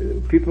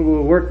people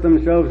will work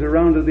themselves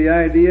around to the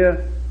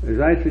idea, as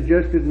I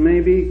suggested,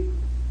 maybe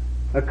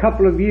a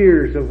couple of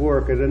years of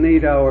work at an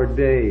 8-hour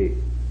day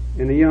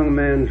in a young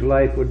man's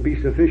life would be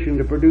sufficient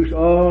to produce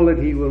all that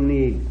he will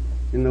need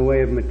in the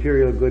way of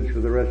material goods for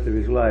the rest of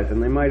his life.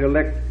 And they might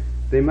elect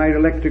They might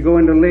elect to go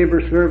into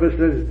labor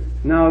services.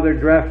 Now they're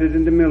drafted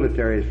into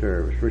military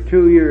service for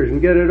 2 years and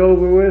get it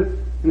over with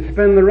and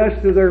spend the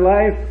rest of their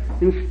life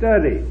in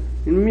study,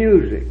 in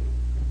music,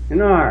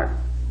 in art,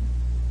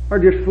 or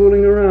just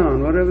fooling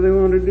around, whatever they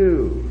want to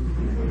do.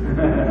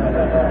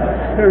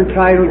 They're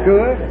entitled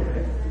to it.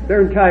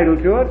 They're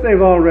entitled to it.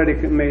 They've already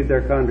made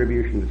their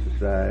contribution to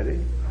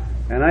society.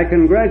 And I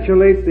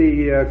congratulate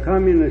the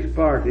Communist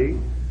Party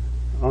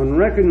on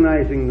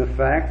recognizing the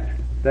fact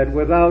that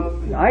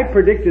I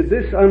predicted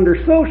this under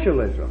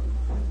socialism.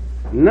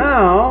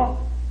 Now,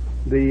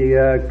 the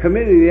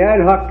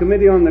ad hoc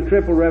committee on the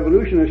Triple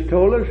Revolution has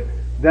told us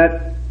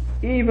that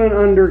even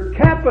under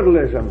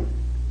capitalism,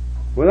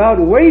 without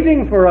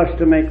waiting for us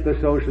to make the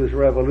socialist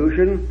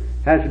revolution,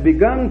 has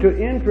begun to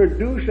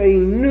introduce a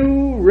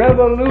new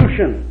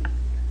revolution,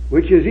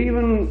 which is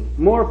even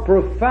more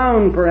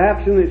profound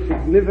perhaps in its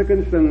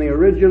significance than the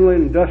original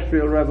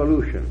industrial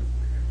revolution.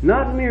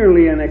 Not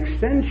merely an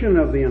extension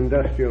of the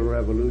industrial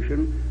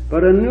revolution,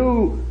 but a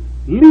new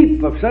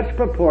leap of such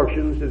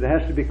proportions that it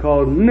has to be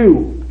called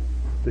new,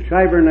 the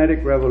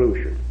cybernetic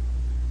revolution.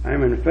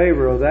 I'm in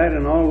favor of that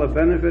and all the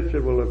benefits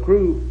that will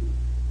accrue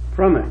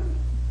from it.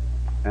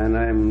 And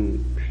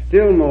I'm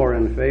still more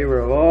in favor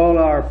of all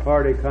our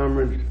party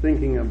comrades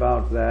thinking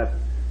about that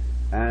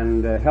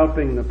and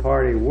helping the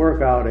party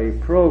work out a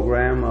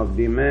program of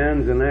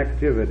demands and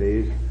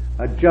activities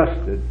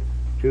adjusted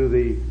to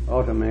the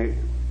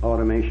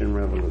automation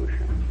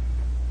revolution.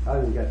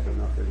 I think that's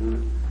enough, isn't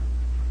it?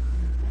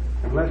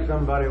 Unless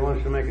somebody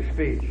wants to make a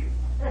speech.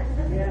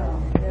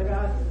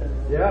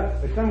 Yeah,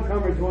 if some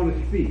comrades want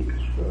to speak.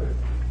 Go ahead.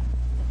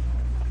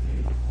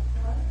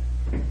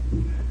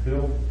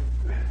 Bill?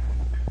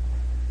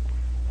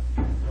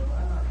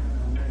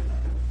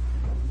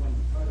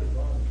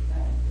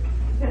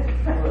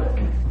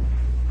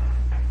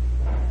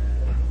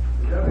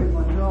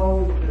 Everyone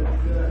knows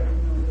that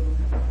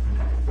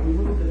we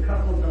moved a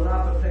couple of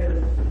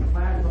dilapidated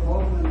plants from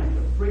Oakland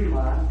to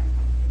Fremont,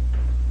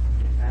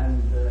 and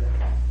the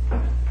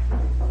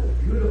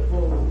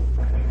beautiful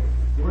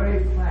gray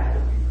plant,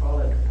 we call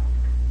it,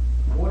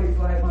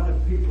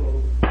 4,500 people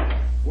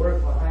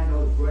work behind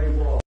those gray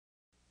walls.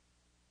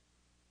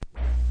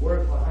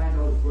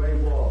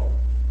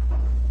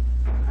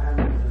 And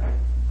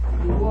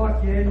you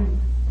walk in,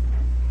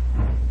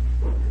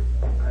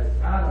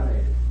 it's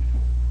automated.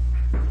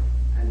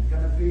 And it's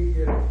going to be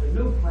the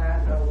new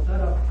plant that will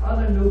set up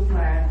other new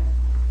plants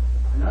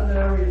in other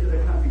areas of the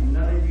country.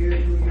 Another year,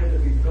 2 years,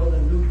 they'll be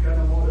building new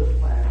General Motors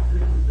plants.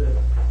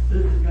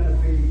 This is going to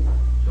be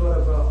sort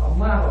of a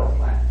model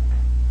plant.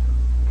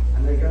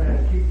 And they're going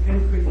to keep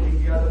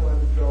increasing the other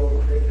ones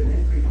so they can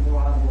increase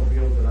more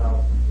automobiles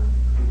without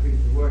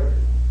increasing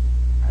workers.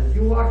 As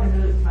you walk into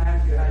this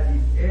plant, you have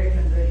these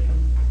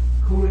air-conditioned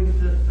cooling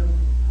systems,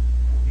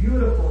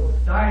 beautiful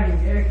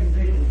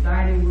air-conditioned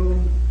dining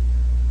rooms.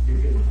 You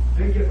can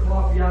drink your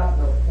coffee out in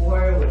the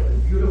foyer with the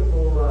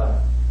beautiful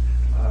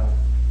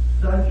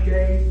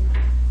sunshade.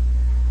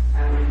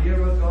 And a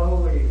year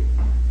ago,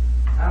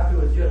 after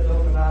it was just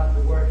opened out,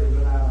 the workers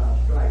went out on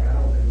strike. I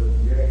don't think it was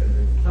the air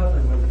conditioning.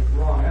 Something was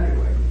wrong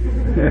anyway.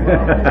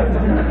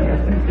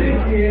 This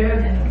year,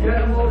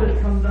 General Motors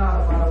comes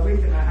out about a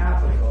week and a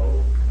half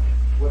ago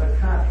with a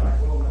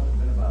contract. Well, it must have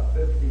been about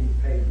 15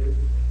 pages.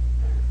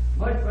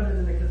 Much better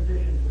than the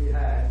conditions we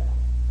had.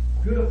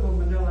 Beautiful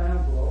manila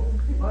envelope,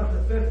 plus a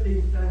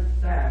 15-cent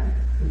stamp.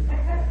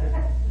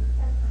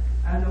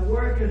 And the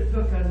workers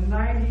took a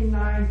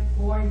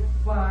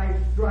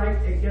 99.5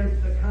 strike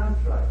against the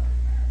contract.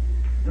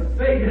 The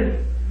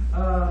biggest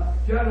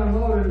General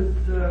Motors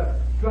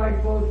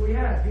strike votes we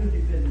had,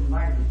 usually been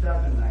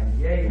 97,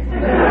 98.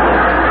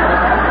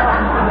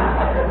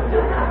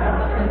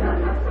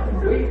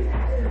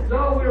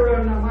 Though we were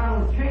in a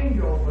model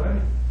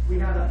changeover, we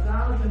had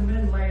 1,000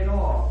 men laid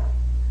off.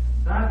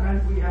 That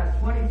meant we had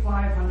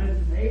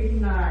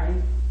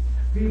 2,589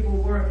 people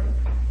working.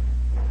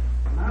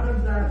 And out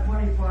of that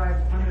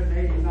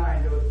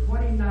 2,589, there was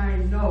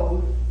 29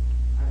 no's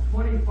and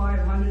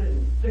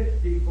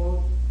 2,560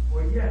 votes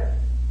for yes.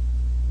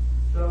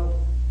 So,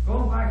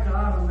 going back to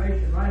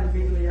automation, right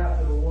immediately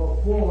after the war,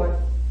 Ford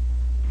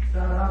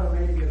started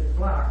automating his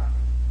blocks,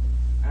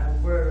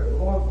 and where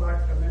long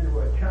blocks come in, they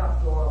were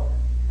chopped off,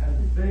 and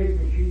the big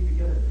machine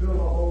began to drill the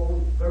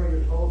holes,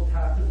 various holes,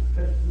 tappets,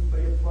 pistons, for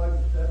your plugs,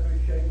 etc.,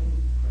 shaking,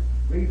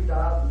 reefed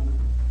out, and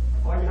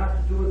all you have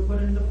to do is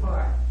put in the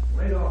parts.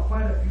 Laid off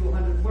quite a few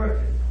hundred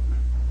workers.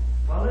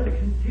 Well, it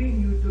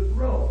continued to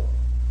grow,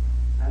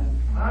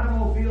 and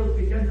automobiles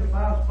began to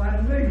bounce by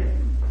the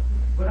millions,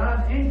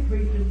 without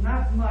increasing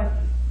not much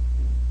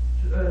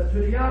to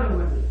the auto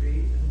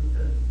industry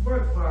as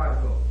work power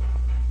goes.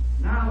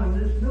 Now, in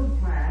this new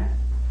plant,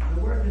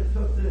 the workers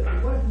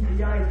it wasn't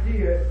the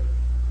idea.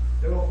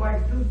 They were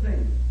fighting two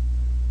things.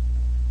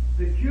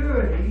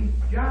 Security,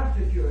 job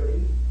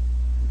security,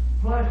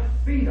 plus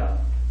speed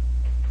up.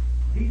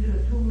 These are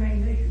the two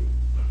main issues.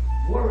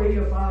 Worry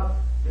about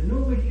the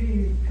new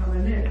machines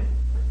coming in.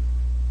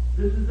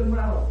 This is the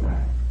model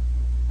plant.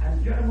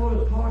 And General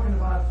Motors talking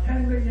about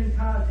 10 million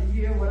cars a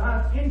year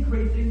without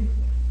increasing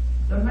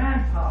the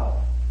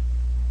manpower.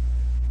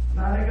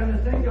 Now they're going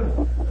to think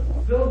of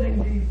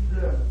building these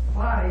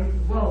bodies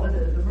welded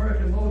as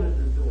American Motors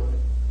is doing.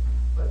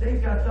 But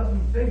they've got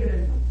something bigger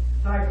than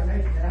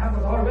cybernation. They have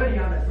it already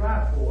on the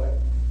draft board,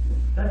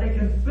 that they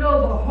can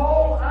build a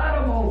whole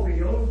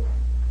automobile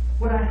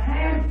with a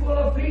handful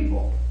of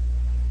people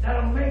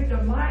that'll make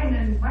the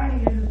mining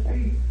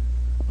industry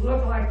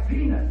look like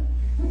peanuts.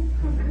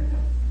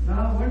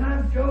 No, we're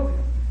not joking.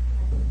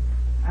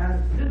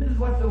 And this is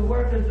what the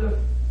workers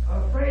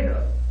are afraid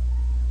of.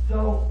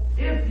 So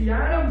if the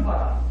atom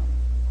bomb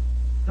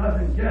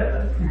doesn't get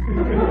us, it's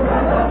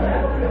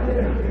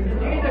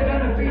either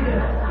going to be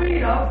the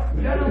speed up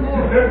General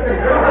Motors.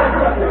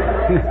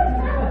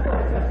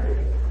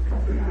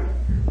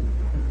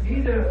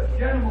 Either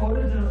General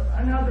Motors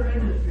and other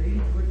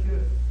industries which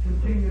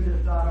continue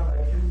this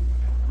automation,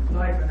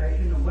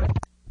 cybernation, and what.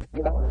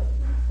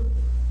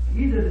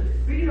 Either the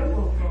speed up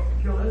will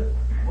kill us,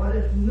 or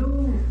this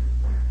new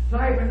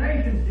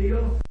cybernation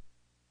deal.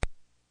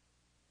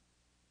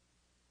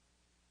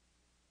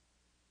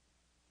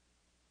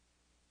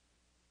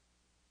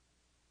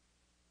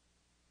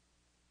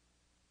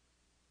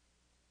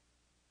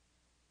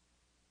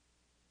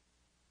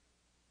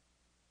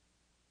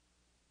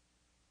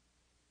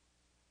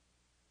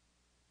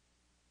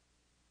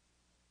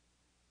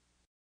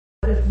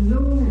 This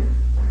new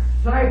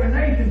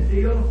cybernation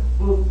deal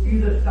will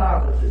either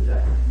starve us to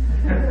death.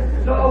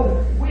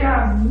 So we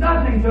have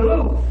nothing to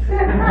lose.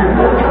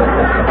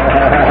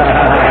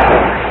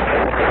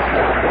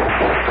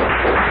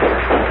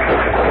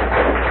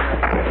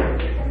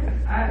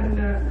 And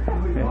when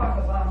we talk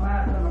about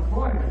mass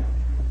unemployment,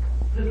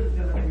 this is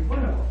going to be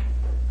winnable.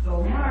 So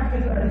Marx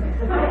is going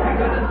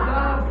to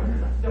solve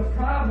the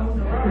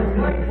problems of our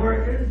white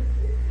workers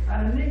and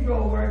the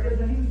Negro workers,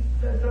 and he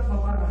said something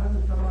about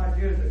 100 some odd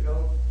years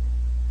ago.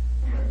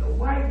 The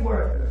white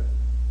worker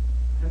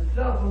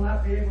himself will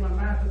not be able to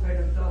emancipate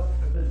himself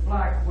if his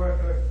black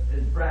worker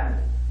is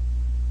branded.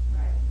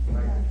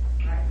 Right.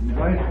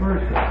 Vice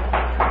versa.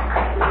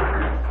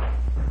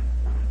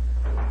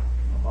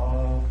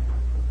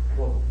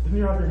 Well, didn't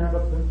you have your hand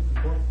up since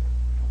before?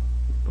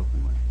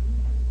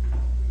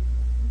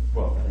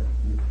 Well,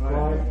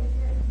 Clyde,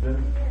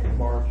 Vince,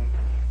 March,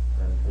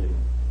 and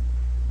Hayden.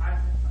 I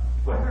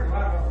heard a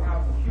lot about when I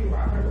was in Cuba. I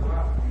heard a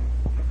lot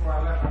before I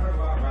left. I heard a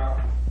lot about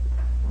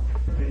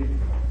the.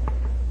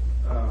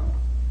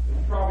 You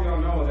probably all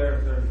know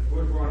there's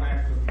bourgeois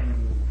nationalism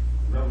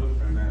and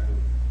revolutionary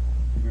nationalism.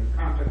 There's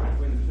conflict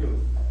between the two,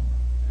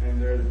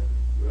 and there's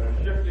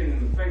shifting in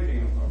the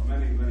thinking of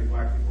many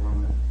black people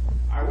on this.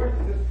 I wish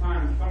at this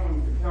time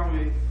someone could tell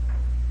me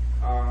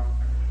how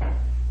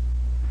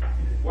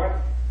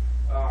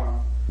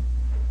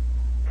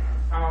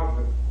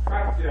the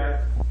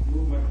Trotskyist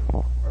movement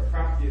or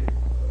Trotskyist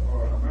or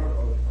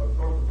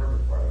Social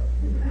Purpose Party,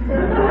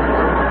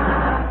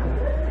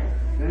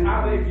 how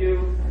they view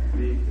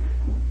the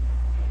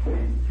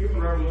Cuban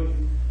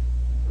Revolution,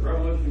 the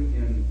revolution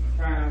in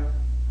China,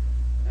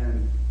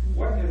 and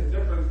what is the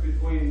difference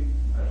between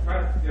a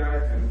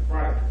Trotskyist and a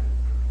Protestant.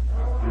 I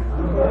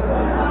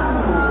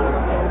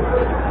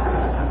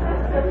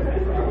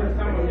wish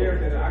someone here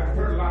could, I've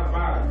heard a lot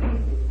about it,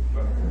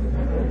 but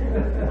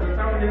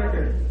someone here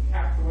could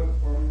capture it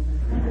for me.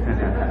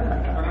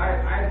 But I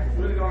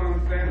really don't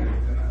understand it.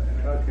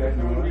 And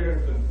someone here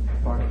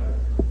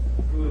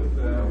who is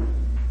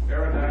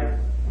erudite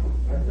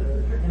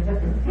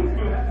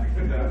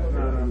could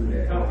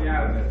help me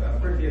out of this. I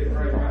appreciate it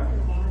very much.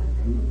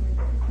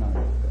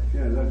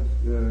 Yeah, let's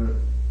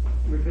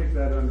we take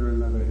that under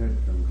another head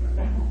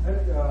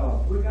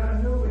sometime. We got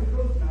a new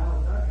recruit now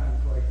with that kind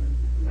of question.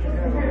 We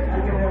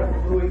can have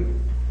Louis.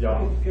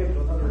 Yeah. We can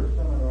schedule another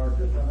seminar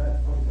just on that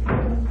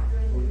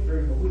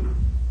during the week.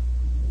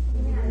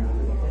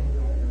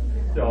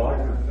 Yeah, I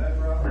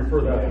prefer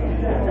that.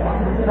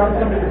 Have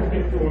somebody to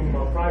speak to him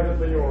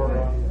privately, or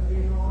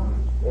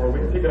we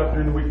can take it up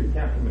during the week at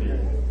camp committee.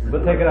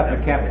 We'll take it up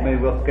at camp committee.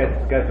 We'll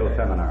schedule a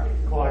seminar.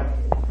 Clyde.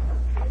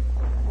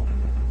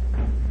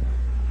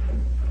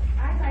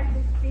 I'd like to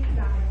speak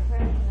on the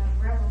question of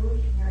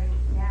revolutionary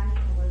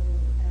nationalism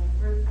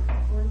versus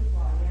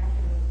bourgeois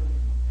nationalism.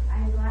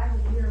 I'm glad to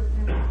hear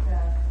Vince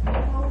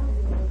pose it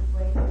in this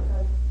way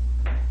because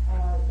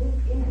this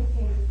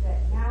indicates that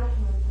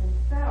nationalists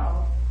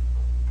themselves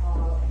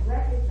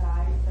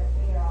recognize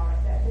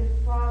that this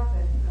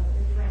process of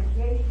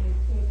differentiation is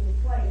taking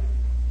place,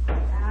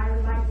 and I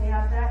would like to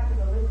add that to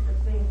the list of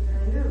things that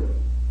are new.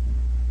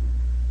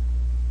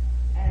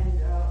 And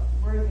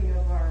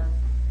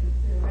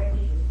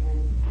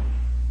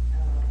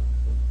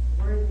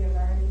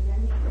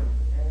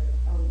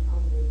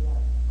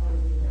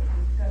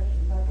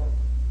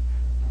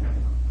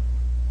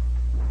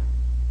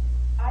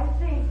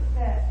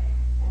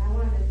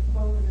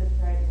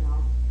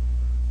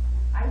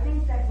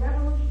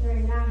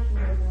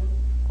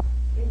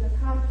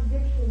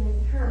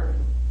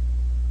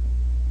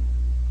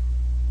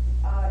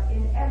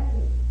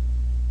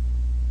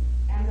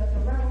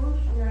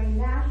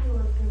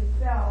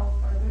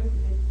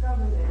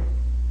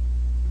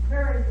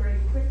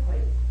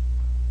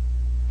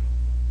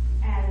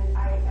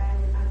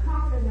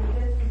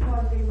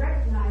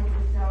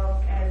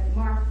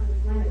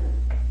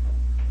Marxist-Leninists.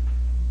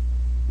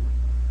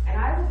 And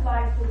I would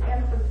like to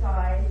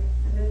emphasize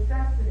the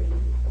necessity,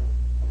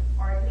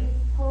 or at least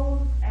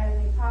pose as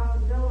a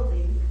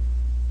possibility,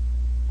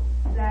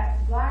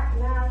 that black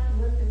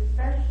nationalists,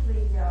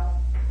 especially, I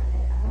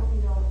hope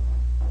you don't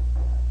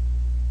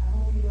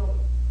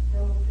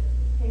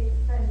take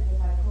offense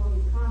if I call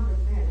you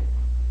congressmen.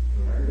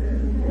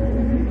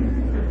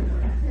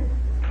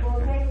 We'll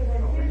take it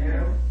as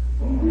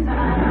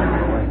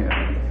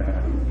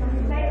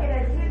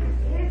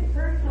his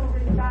personal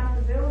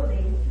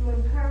responsibility to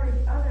encourage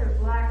other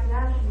black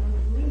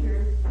nationalist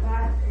leaders,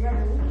 black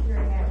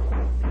revolutionary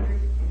nationalist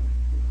leaders,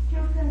 to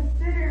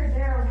consider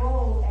their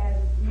role as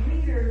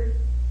leaders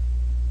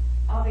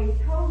of a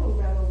total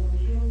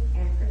revolution,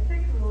 and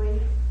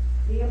particularly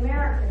the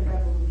American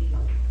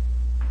Revolution.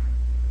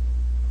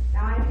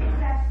 Now, I think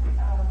that's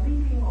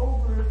leaping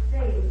over a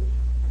stage,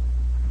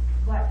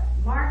 but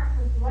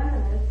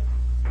Marxist-Leninists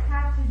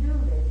have to do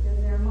this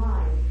in their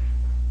minds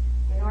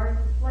in order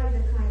to play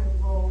the kind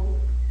of role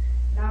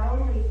not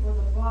only for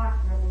the Black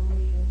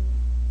Revolution,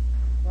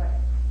 but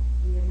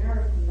the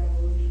American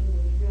Revolution,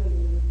 which really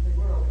means the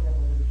world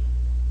revolution.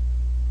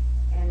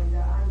 And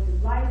I'm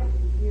delighted to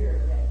hear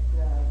that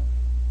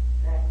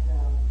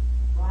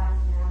black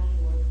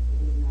nationalists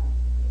in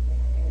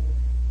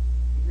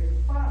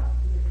response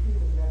to the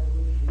Cuban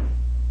Revolution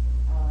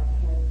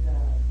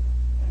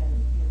has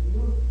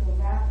moved so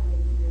rapidly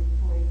to this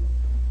point.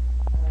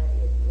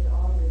 It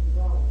augurs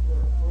well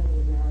for the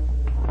American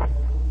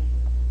Revolution.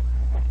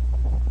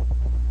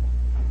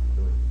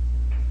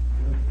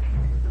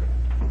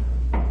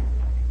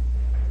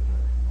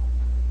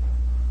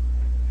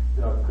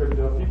 Could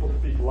people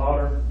speak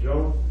louder?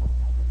 Joe?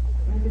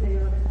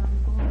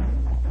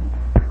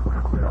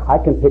 I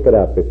can pick it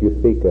up if you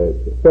speak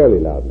fairly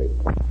loudly. Did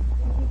you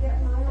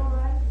get mine all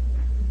right?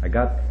 I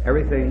got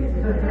everything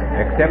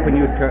except when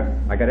you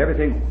turn. I got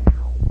everything.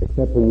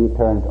 Except when you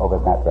turned over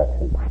in that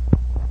direction.